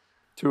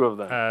 2 of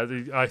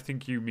them. I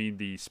think you mean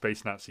the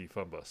Space Nazi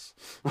fun bus.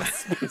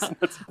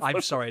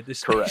 I'm sorry,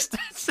 this Correct.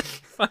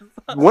 fun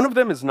bus. One of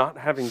them is not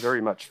having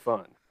very much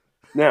fun.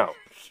 Now,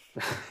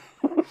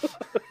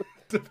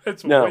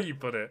 Depends on No. where you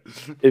put it.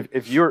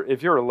 if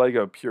you're a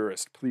Lego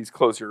purist, please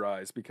close your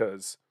eyes,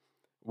 because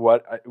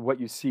what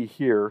you see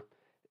here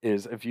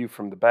is a view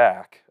from the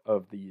back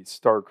of the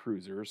Star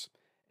Cruisers,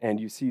 and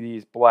you see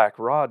these black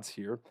rods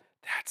here.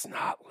 That's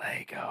not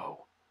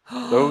Lego.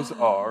 Those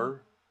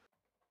are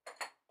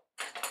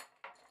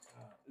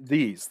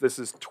these. This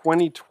is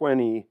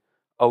 2020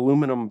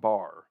 aluminum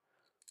bar,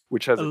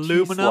 which has a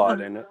Aluminum?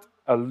 T-slot in it.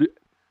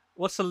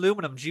 What's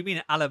aluminum? Do you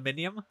mean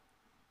aluminium?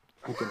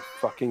 I'm gonna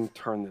fucking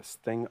turn this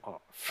thing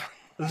off.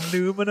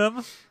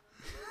 Aluminum?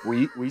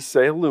 We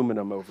say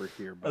aluminum over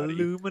here, buddy.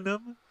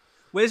 Aluminum?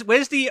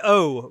 Where's the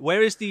O?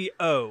 Where is the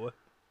O?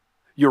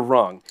 You're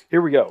wrong.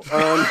 Here we go.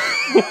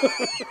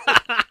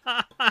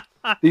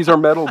 These are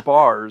metal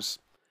bars,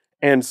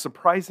 and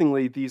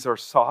surprisingly, these are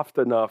soft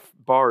enough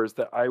bars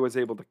that I was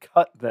able to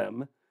cut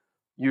them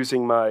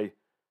using my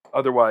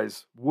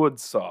otherwise wood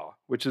saw,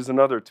 which is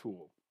another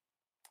tool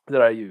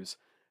that I use.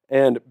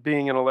 And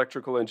being an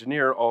electrical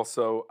engineer,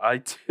 also,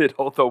 I did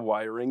all the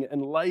wiring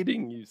and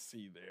lighting you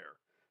see there.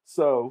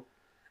 So,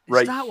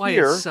 right Is that why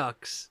here, it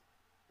sucks?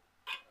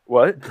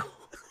 what?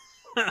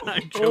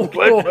 I'm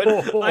joking.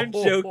 I'm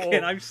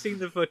joking. I've seen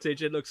the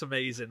footage. It looks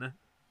amazing.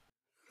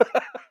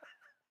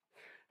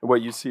 And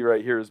what you see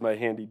right here is my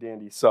handy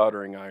dandy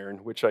soldering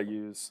iron, which I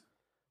use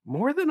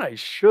more than I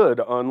should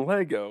on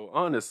Lego,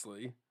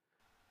 honestly.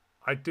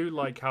 I do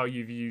like how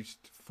you've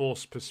used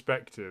forced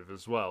perspective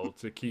as well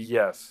to keep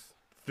Yes.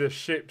 the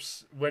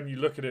ships, when you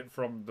look at it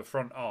from the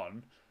front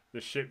on,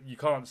 the ship, you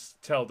can't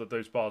tell that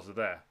those bars are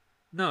there.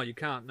 No, you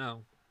can't.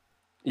 No.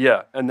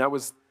 Yeah, and that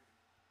was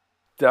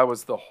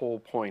the whole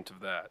point of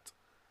that.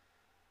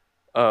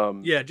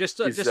 Yeah, just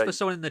is for that-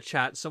 someone in the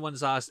chat,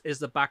 someone's asked, "Is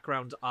the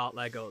background art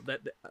Lego?"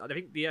 I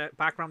think the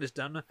background is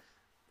done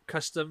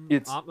custom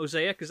art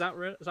mosaic. Is that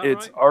right?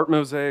 It's art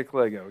mosaic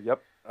Lego.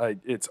 Yep.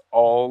 It's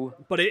all.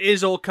 But it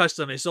is all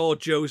custom. It's all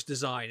Joe's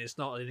design. It's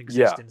not an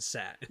existing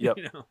set. Yep.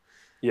 You know?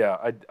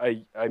 Yeah,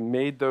 I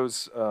made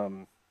those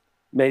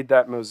made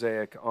that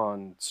mosaic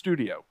on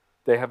Studio.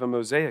 They have a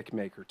mosaic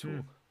maker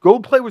tool. Go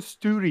play with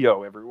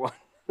Studio, everyone.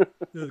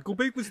 Go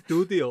big with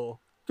Studio.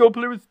 Go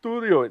play with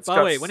Studio. It's By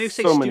the way, when you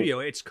say so Studio,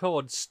 it's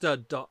called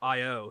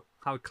stud.io.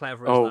 How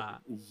clever is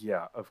that?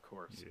 Yeah, of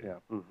course. Yeah.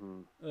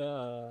 Mm-hmm.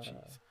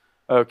 Jeez.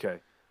 Okay.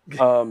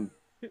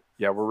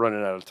 Yeah, we're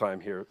running out of time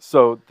here.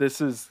 So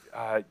this is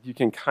you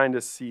can kind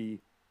of see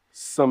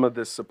some of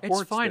the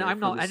support. It's fine. there I'm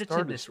for not the editing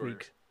Star this Destroyer.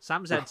 week.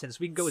 Sam's editing, so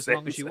we can go as Same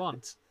long as you thing.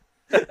 want.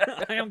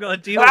 I am going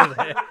to deal with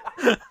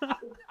it.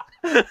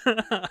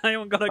 I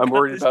am going to I'm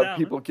worried this about down.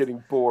 people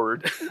getting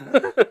bored.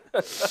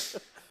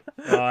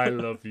 I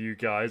love you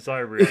guys. I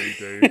really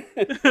do.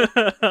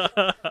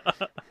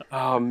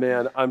 Oh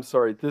man, I'm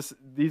sorry.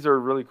 These are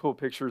really cool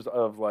pictures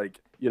of, like,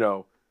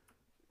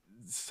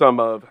 some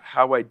of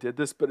how I did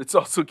this, but it's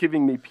also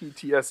giving me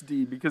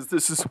PTSD because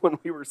this is when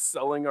we were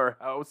selling our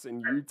house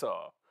in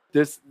Utah.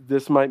 This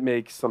might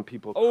make some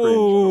people cringe,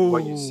 but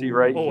what you see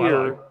right Oh, here.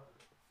 hello.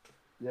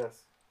 Yes.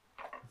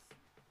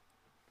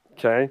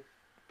 Okay.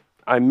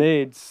 I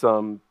made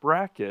some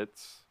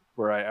brackets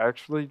where I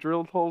actually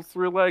drilled holes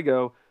through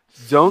Lego.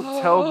 Don't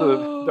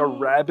tell the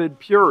rabid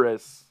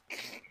purists,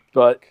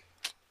 but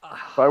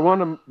if I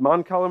want a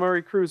Mon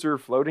Calamari cruiser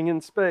floating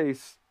in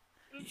space,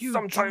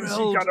 sometimes you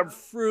drilled gotta.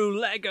 through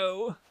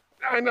Lego.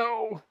 I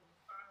know.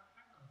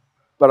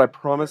 But I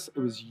promise it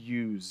was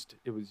used.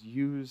 It was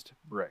used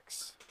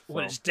bricks.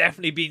 Well, So it's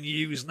definitely been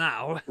used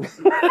now.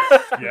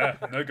 Yeah,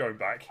 no going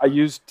back. I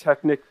used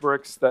Technic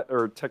bricks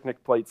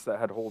Technic plates that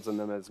had holes in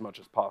them as much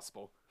as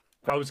possible.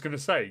 I was going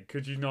to say,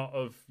 could you not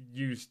have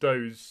used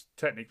those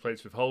Technic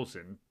plates with holes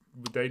in?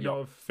 Would they not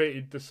have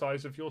fitted the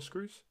size of your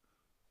screws?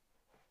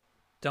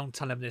 Don't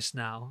tell him this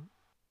now.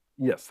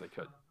 Yes, they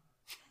could.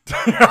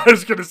 I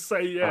was going to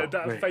say, yeah, Oh,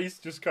 that wait. face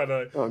just kind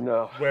of. Oh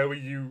no. Where were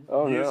you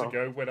Oh, years no.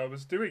 ago when I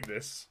was doing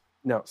this?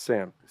 Now,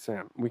 Sam,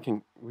 we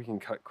can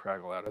cut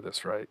Craggle out of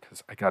this, right?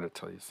 Because I got to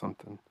tell you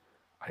something.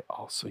 I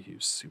also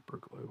use super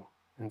glue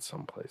in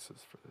some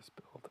places for this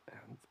build,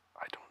 and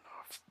I don't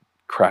know if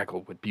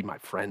Craggle would be my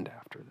friend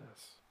after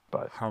this,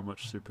 but How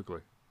much super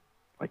glue?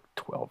 like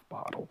 12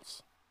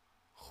 bottles.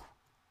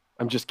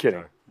 I'm just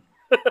kidding.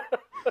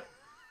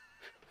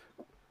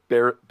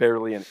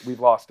 Barely in. We've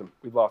lost him.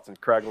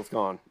 Craggle's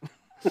gone.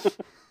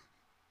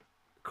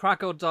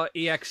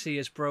 Crackle.exe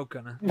is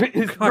broken.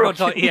 It's broken.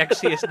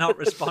 Crackle.exe is not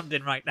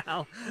responding right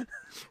now.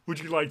 Would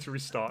you like to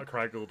restart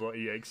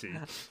Craggle.exe?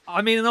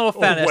 I mean, in all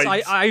fairness,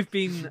 wait. I've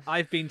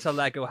been to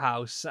Lego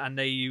House and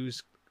they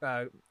use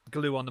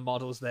glue on the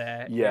models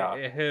there. Yeah.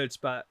 It hurts,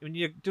 but when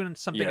you're doing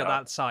something of Yeah.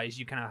 that size,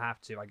 you kind of have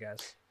to, I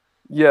guess.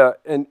 Yeah,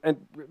 and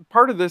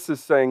part of this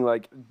is saying,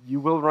 like, you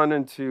will run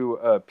into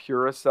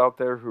purists out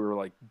there who are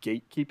like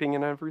gatekeeping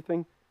and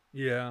everything.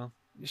 Yeah.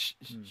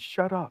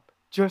 Shut up.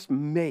 Just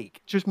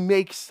make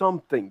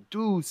something.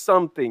 Do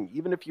something,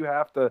 even if you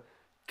have to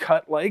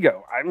cut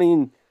Lego. I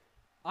mean,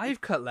 I've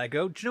cut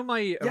Lego. Do you know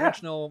my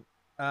original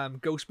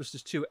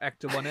Ghostbusters 2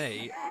 Ecto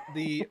 1A?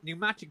 The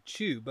pneumatic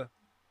tube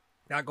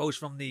that goes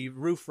from the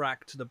roof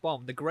rack to the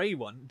bomb, the grey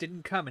one,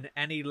 didn't come in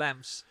any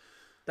lengths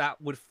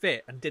that would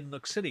fit and didn't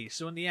look silly.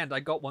 So in the end, I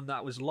got one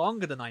that was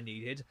longer than I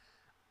needed,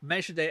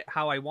 measured it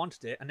how I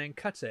wanted it, and then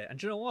cut it. And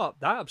do you know what?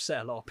 That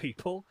upset a lot of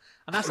people.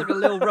 And that's like a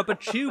little rubber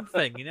tube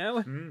thing, you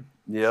know?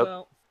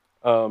 yep.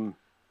 So,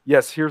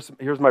 Yes, here's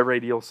my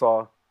radial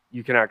saw.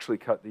 You can actually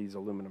cut these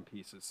aluminum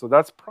pieces. So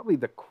that's probably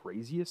the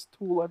craziest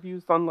tool I've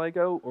used on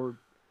Lego or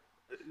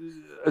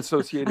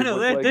associated I know,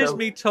 with Lego. there's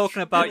me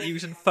talking about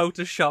using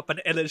Photoshop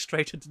and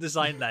Illustrator to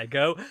design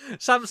Lego.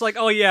 Sam's like,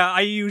 oh yeah, I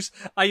use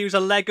a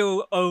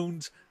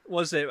Lego-owned,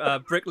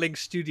 Bricklink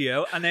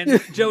Studio. And then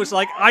Joe's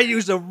like, I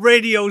use a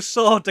radio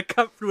saw to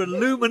cut through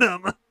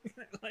aluminum.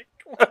 Like,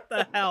 what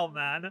the hell,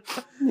 man?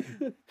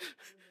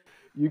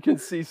 You can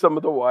see some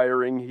of the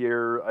wiring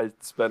here. I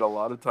spent a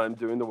lot of time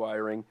doing the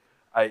wiring.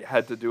 I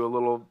had to do a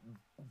little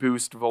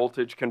boost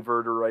voltage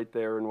converter right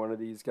there in one of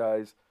these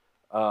guys.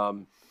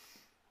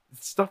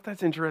 Stuff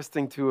that's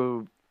interesting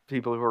to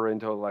people who are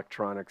into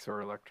electronics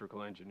or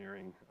electrical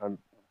engineering.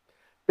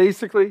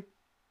 Basically,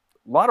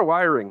 a lot of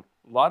wiring,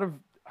 a lot of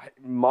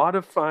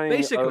modifying.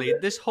 Basically,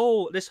 of, this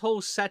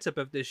whole setup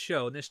of this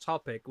show and this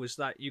topic was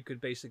that you could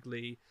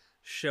basically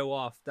show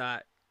off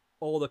that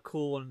all the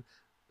cool and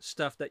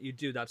stuff that you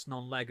do that's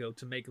non-Lego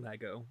to make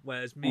Lego,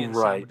 whereas me and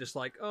Sam Right. were just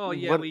like, oh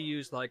yeah, What- we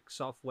use like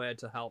software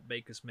to help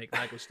make us make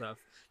Lego stuff.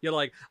 You're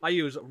like, I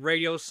use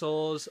radio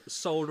saws,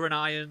 soldering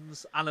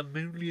irons,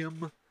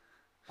 aluminium,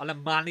 Sure,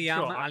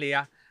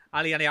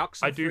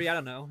 oxygen-free. I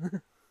don't know.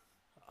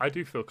 I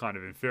do feel kind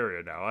of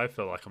inferior now. I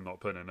feel like I'm not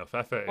putting enough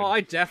effort in. Oh,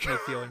 I definitely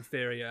feel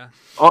inferior.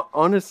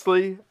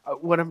 Honestly,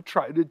 what I'm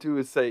trying to do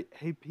is say,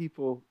 hey,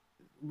 people,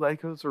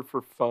 Legos are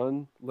for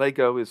fun.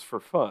 Lego is for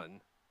fun.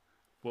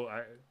 Well,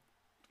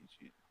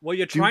 Well,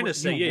 you're Do trying what to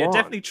say, you yeah, you're want.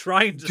 definitely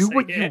trying to Do say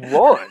what it. you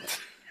want.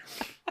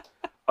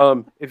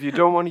 If you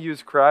don't want to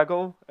use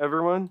Craggle,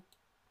 everyone,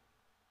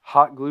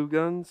 hot glue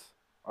guns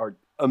are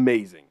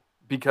amazing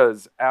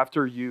because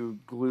after you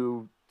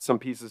glue some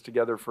pieces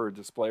together for a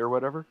display or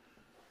whatever,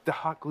 the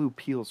hot glue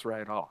peels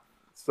right off.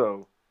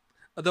 So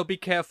Though be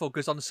careful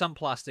because on some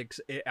plastics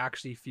it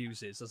actually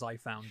fuses, as I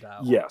found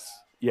out. yes,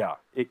 yeah,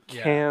 it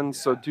Yeah. can.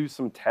 So do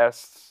some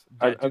tests.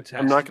 Yeah, do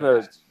I'm not tests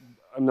gonna. first.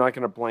 I'm not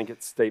gonna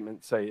blanket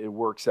statement say it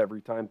works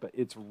every time, but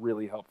it's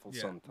really helpful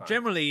Yeah. sometimes.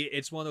 Generally,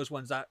 it's one of those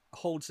ones that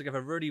holds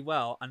together really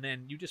well, and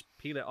then you just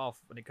peel it off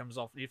when it comes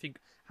off, and you think,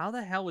 "How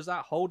the hell was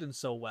that holding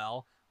so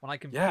well when I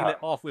can peel Yeah. it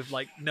off with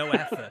like no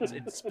effort?"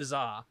 It's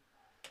bizarre.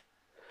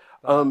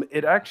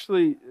 It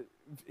actually,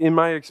 in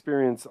my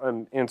experience,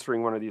 I'm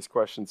answering one of these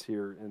questions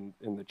here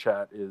in the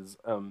chat. Is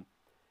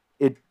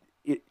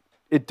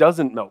it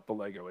doesn't melt the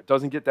Lego. It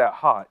doesn't get that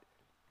hot.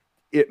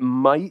 It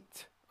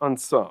might on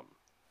some.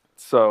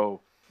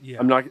 So Yeah.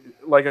 I'm not,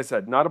 like I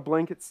said, not a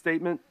blanket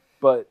statement,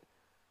 but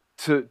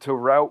to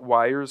route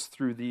wires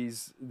through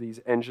these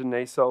engine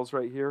nacelles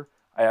right here,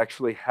 I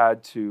actually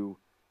had to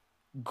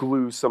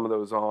glue some of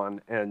those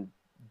on and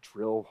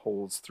drill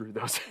holes through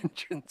those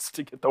engines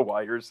to get the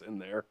wires in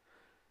there.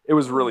 It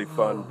was really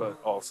fun, but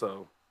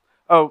also,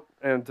 oh,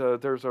 and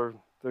there's our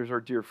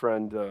dear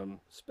friend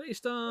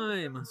Space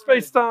time.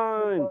 Space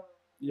Time.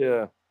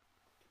 Yeah,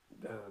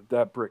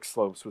 that brick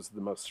slopes was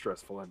the most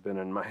stressful I've been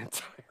in my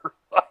entire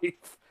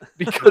life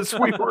because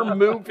we were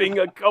moving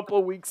a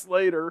couple weeks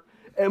later.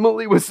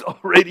 Emily was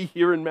already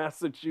here in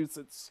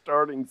Massachusetts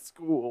starting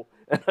school,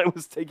 and I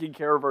was taking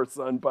care of our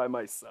son by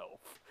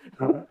myself.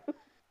 I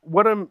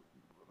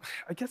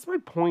guess my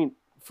point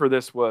for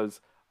this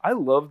was, I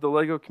love the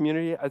Lego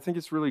community. I think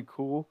it's really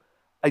cool.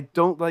 I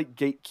don't like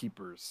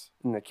gatekeepers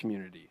in the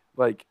community.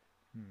 Like,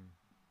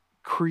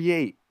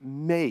 create,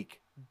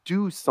 make,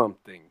 do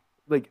something.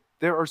 Like,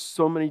 there are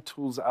so many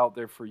tools out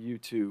there for you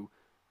to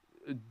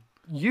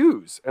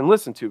use and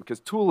listen to, because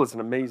Tool is an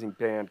amazing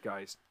band,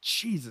 guys.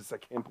 Jesus, I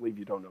can't believe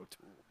you don't know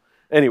Tool.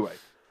 Anyway,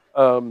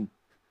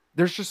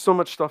 there's just so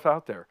much stuff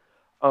out there.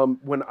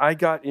 When I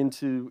got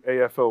into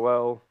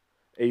AFOL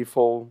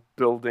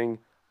building,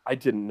 I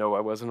didn't know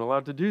I wasn't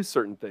allowed to do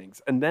certain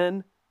things. And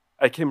then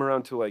I came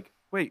around to like,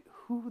 wait,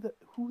 who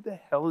the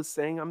hell is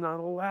saying I'm not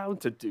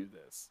allowed to do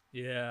this?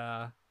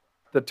 Yeah.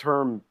 The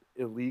term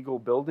illegal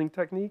building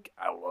technique,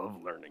 I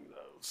love learning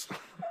those.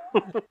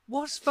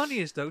 What's funny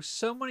is though,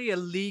 so many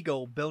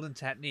illegal building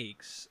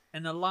techniques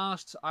in the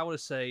last, I would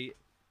say,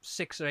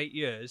 6 or 8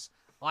 years,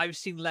 I've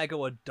seen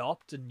Lego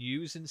adopt and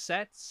use in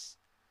sets.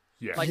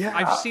 yeah. Like Yeah.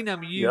 I've seen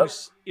them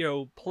use,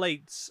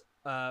 plates,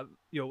 at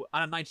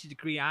a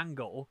 90-degree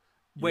angle,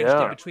 wedged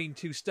Yeah. in between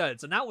two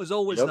studs, and that was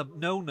always Yep. the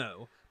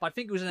no-no. But I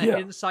think it was in an Yeah.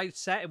 inside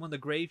set in one of the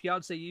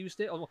graveyards they used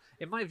it, or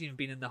it might have even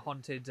been in the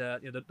haunted,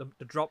 the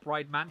drop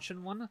ride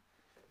mansion one.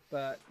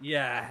 But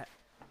yeah,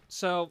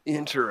 so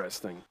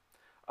Interesting.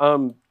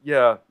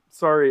 Yeah,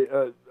 sorry.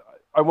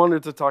 I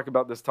wanted to talk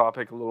about this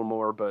topic a little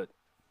more, but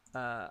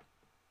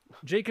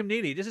Jacob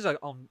Neely, this is a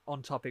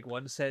on topic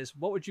one, says,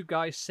 what would you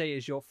guys say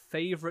is your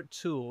favorite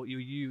tool you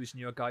use in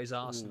your guys'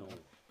 arsenal?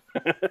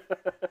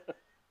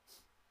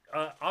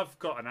 I've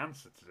got an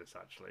answer to this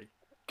actually.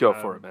 go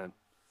for it, man.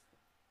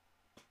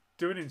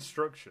 Doing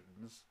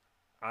instructions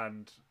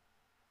and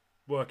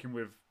working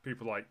with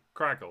people like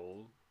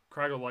Craggle.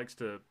 Craggle likes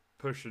to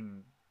push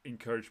and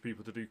encourage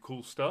people to do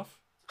cool stuff,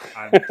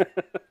 and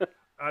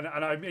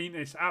and I mean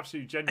it's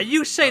absolutely Are genuine.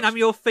 you saying I'm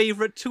your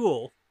favorite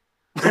tool?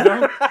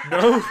 No,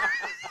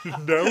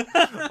 no.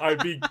 I'd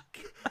be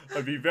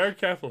very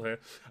careful here.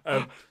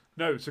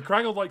 No, so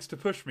Craggle likes to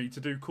push me to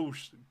do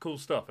cool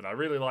stuff, and I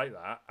really like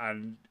that,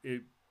 and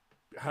it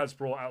has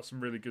brought out some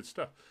really good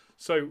stuff.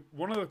 So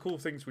one of the cool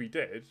things we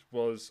did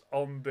was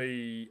on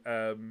the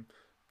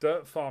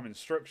Dirt Farm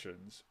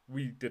instructions,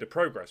 we did a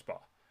progress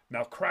bar.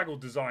 Now Craggle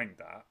designed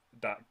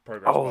that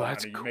progress bar.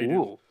 That's and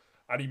cool.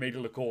 He made it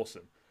look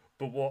awesome.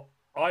 But what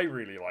I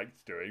really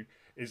liked doing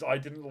is I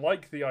didn't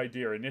like the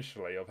idea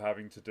initially of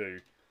having to do,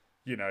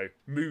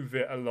 move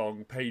it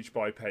along page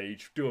by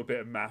page, do a bit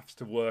of maths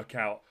to work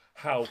out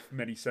how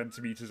many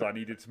centimeters I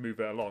needed to move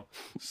it along.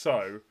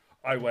 So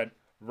I went,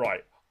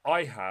 right,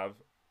 I have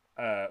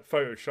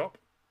Photoshop.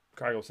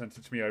 Craggle sent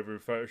it to me over in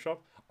Photoshop.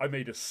 I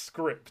made a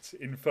script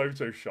in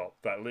Photoshop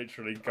that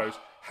literally goes,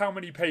 how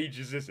many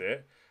pages is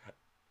it?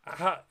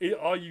 Are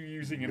you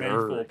using an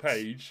A4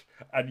 page?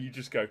 And you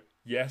just go,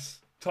 yes,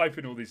 type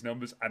in all these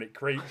numbers, and it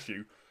creates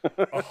you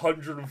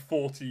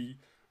 140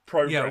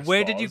 progress Yeah,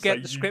 where did you bars get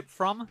that the script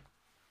from?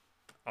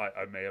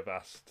 I may have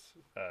asked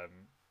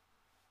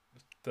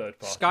third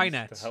parties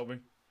Skynet. to help me.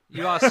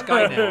 You are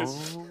Skynet.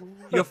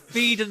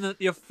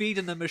 You're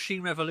feeding the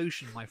machine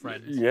revolution, my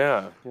friend.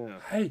 Yeah.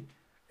 Hey,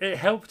 it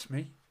helped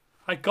me.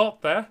 I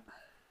got there.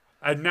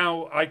 And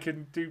now I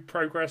can do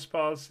progress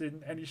bars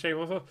in any shape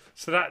or form.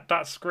 So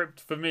that script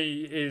for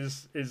me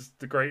is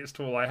the greatest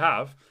tool I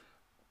have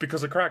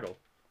because of Craggle.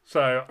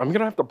 So I'm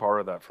gonna have to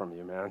borrow that from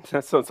you, man.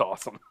 That sounds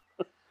awesome.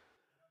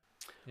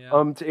 Yeah.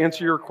 To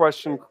answer your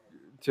question,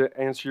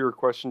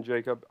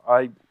 Jacob,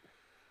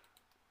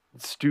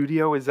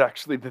 Studio is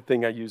actually the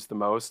thing I use the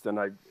most,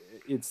 and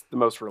it's the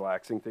most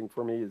relaxing thing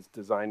for me is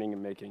designing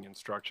and making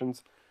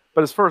instructions.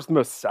 But as far as the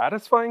most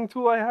satisfying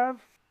tool I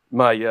have,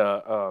 my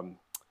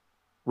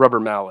rubber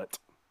mallet,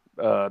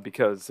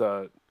 because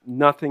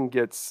nothing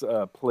gets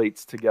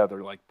plates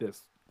together like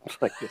this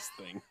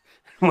thing.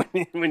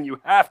 when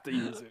you have to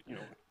use it,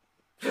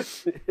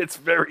 it's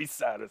very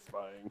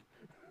satisfying.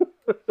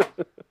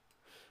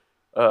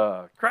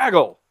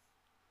 Craggle,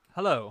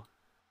 Hello.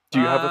 do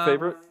you have a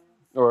favorite?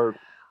 Or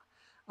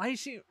I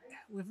see.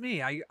 With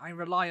me, I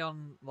rely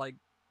on like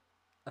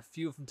a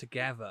few of them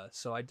together,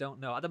 so I don't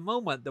know. At the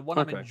moment, the one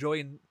I'm Okay.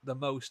 enjoying the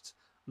most,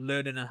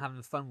 learning and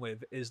having fun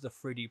with, is the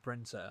 3D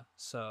printer.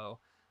 So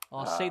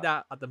I'll say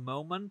that at the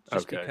moment,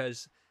 just Okay.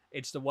 because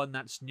it's the one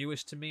that's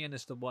newest to me, and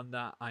it's the one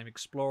that I'm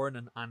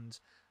exploring and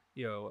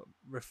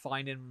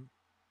refining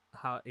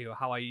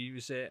how I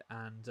use it,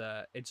 and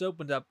it's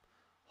opened up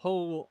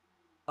whole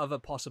other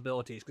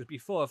possibilities. Because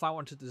before, if I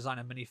wanted to design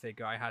a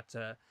minifigure, I had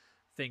to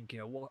think,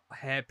 what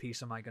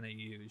hairpiece am I going to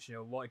use?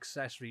 What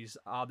accessories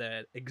are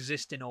there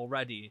existing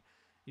already?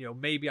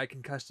 Maybe I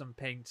can custom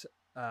paint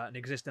an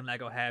existing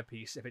Lego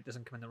hairpiece if it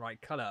doesn't come in the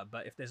right color.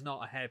 But if there's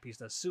not a hairpiece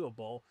that's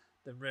suitable,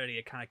 then really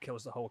it kind of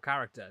kills the whole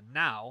character.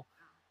 Now,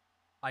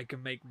 I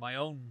can make my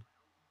own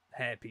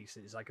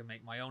hairpieces. I can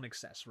make my own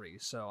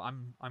accessories. So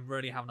I'm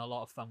really having a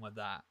lot of fun with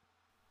that.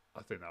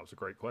 I think that was a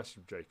great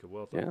question, Jacob.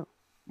 Well done. yeah,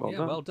 well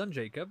done. Well done,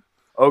 Jacob.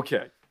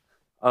 Okay.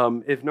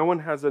 If no one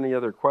has any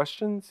other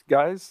questions,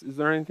 guys, is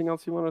there anything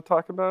else you want to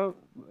talk about?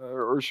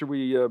 Or should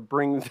we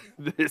bring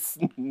this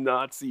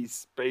Nazi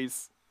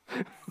space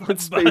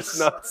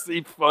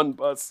Nazi fun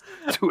bus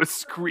to a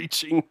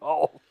screeching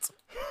halt?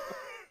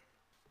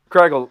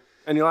 Craggle,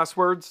 any last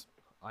words?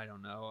 I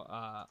don't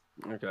know.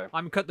 Okay.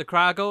 I'm Cut the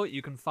Craggle.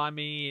 You can find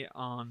me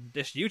on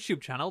this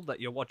YouTube channel that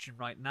you're watching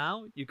right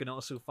now. You can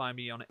also find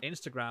me on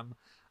Instagram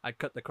at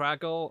Cut the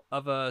Craggle.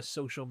 Other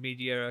social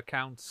media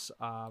accounts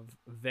have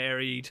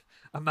varied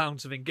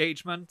amounts of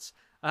engagement.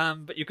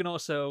 But you can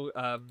also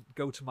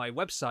go to my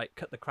website,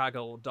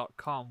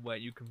 cutthecraggle.com, where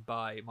you can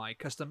buy my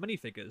custom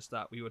minifigures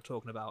that we were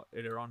talking about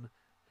earlier on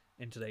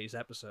in today's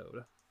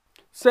episode.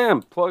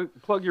 Sam, plug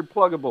your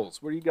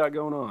pluggables. What do you got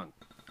going on?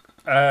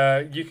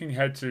 You can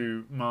head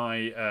to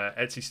my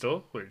Etsy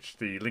store, which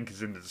the link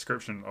is in the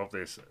description of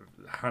this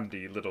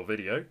handy little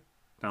video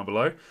down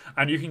below,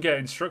 and you can get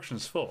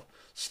instructions for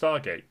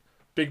Stargate,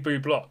 Big Boo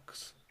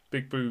Box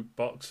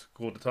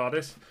called the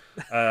TARDIS,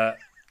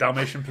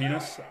 Dalmatian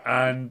Penis,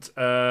 and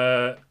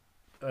the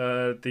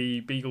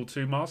Beagle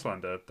 2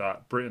 Marslander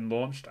that Britain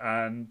launched,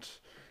 and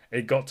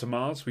it got to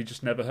Mars. We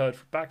just never heard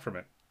back from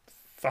it.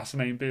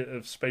 Fascinating bit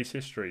of space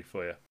history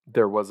for you.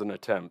 There was an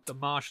attempt. The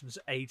Martians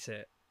ate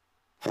it.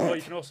 Well,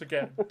 you can also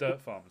get Dirt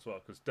Farm as well,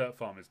 because Dirt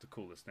Farm is the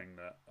coolest thing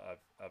that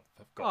I've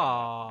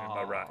got in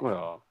my rack.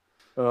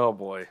 Oh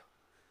boy.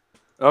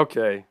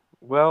 Okay.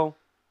 Well,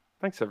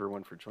 thanks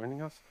everyone for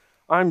joining us.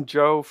 I'm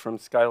Joe from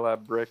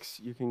Skylab Bricks.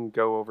 You can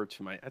go over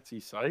to my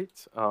Etsy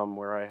site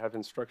where I have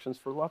instructions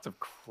for lots of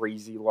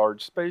crazy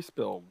large space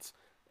builds,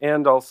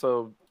 and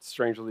also,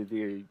 strangely,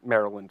 the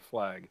Maryland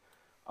flag.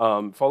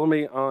 Follow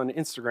me on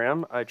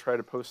Instagram. I try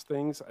to post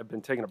things. I've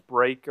been taking a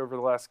break over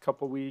the last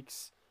couple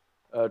weeks,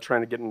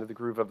 trying to get into the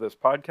groove of this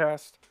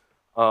podcast.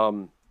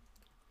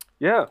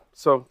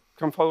 So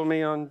come follow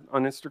me on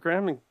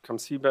Instagram and come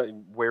see about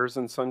wares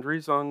and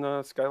sundries on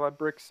Skylab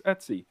Bricks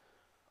Etsy.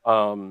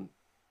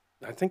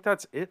 I think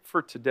that's it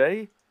for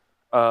today.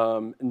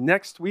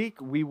 Next week,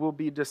 we will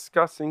be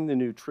discussing the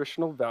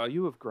nutritional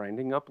value of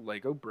grinding up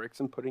Lego bricks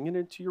and putting it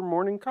into your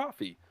morning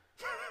coffee.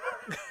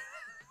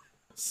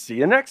 See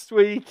you next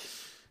week.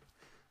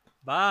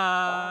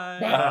 Bye.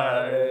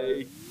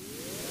 Bye.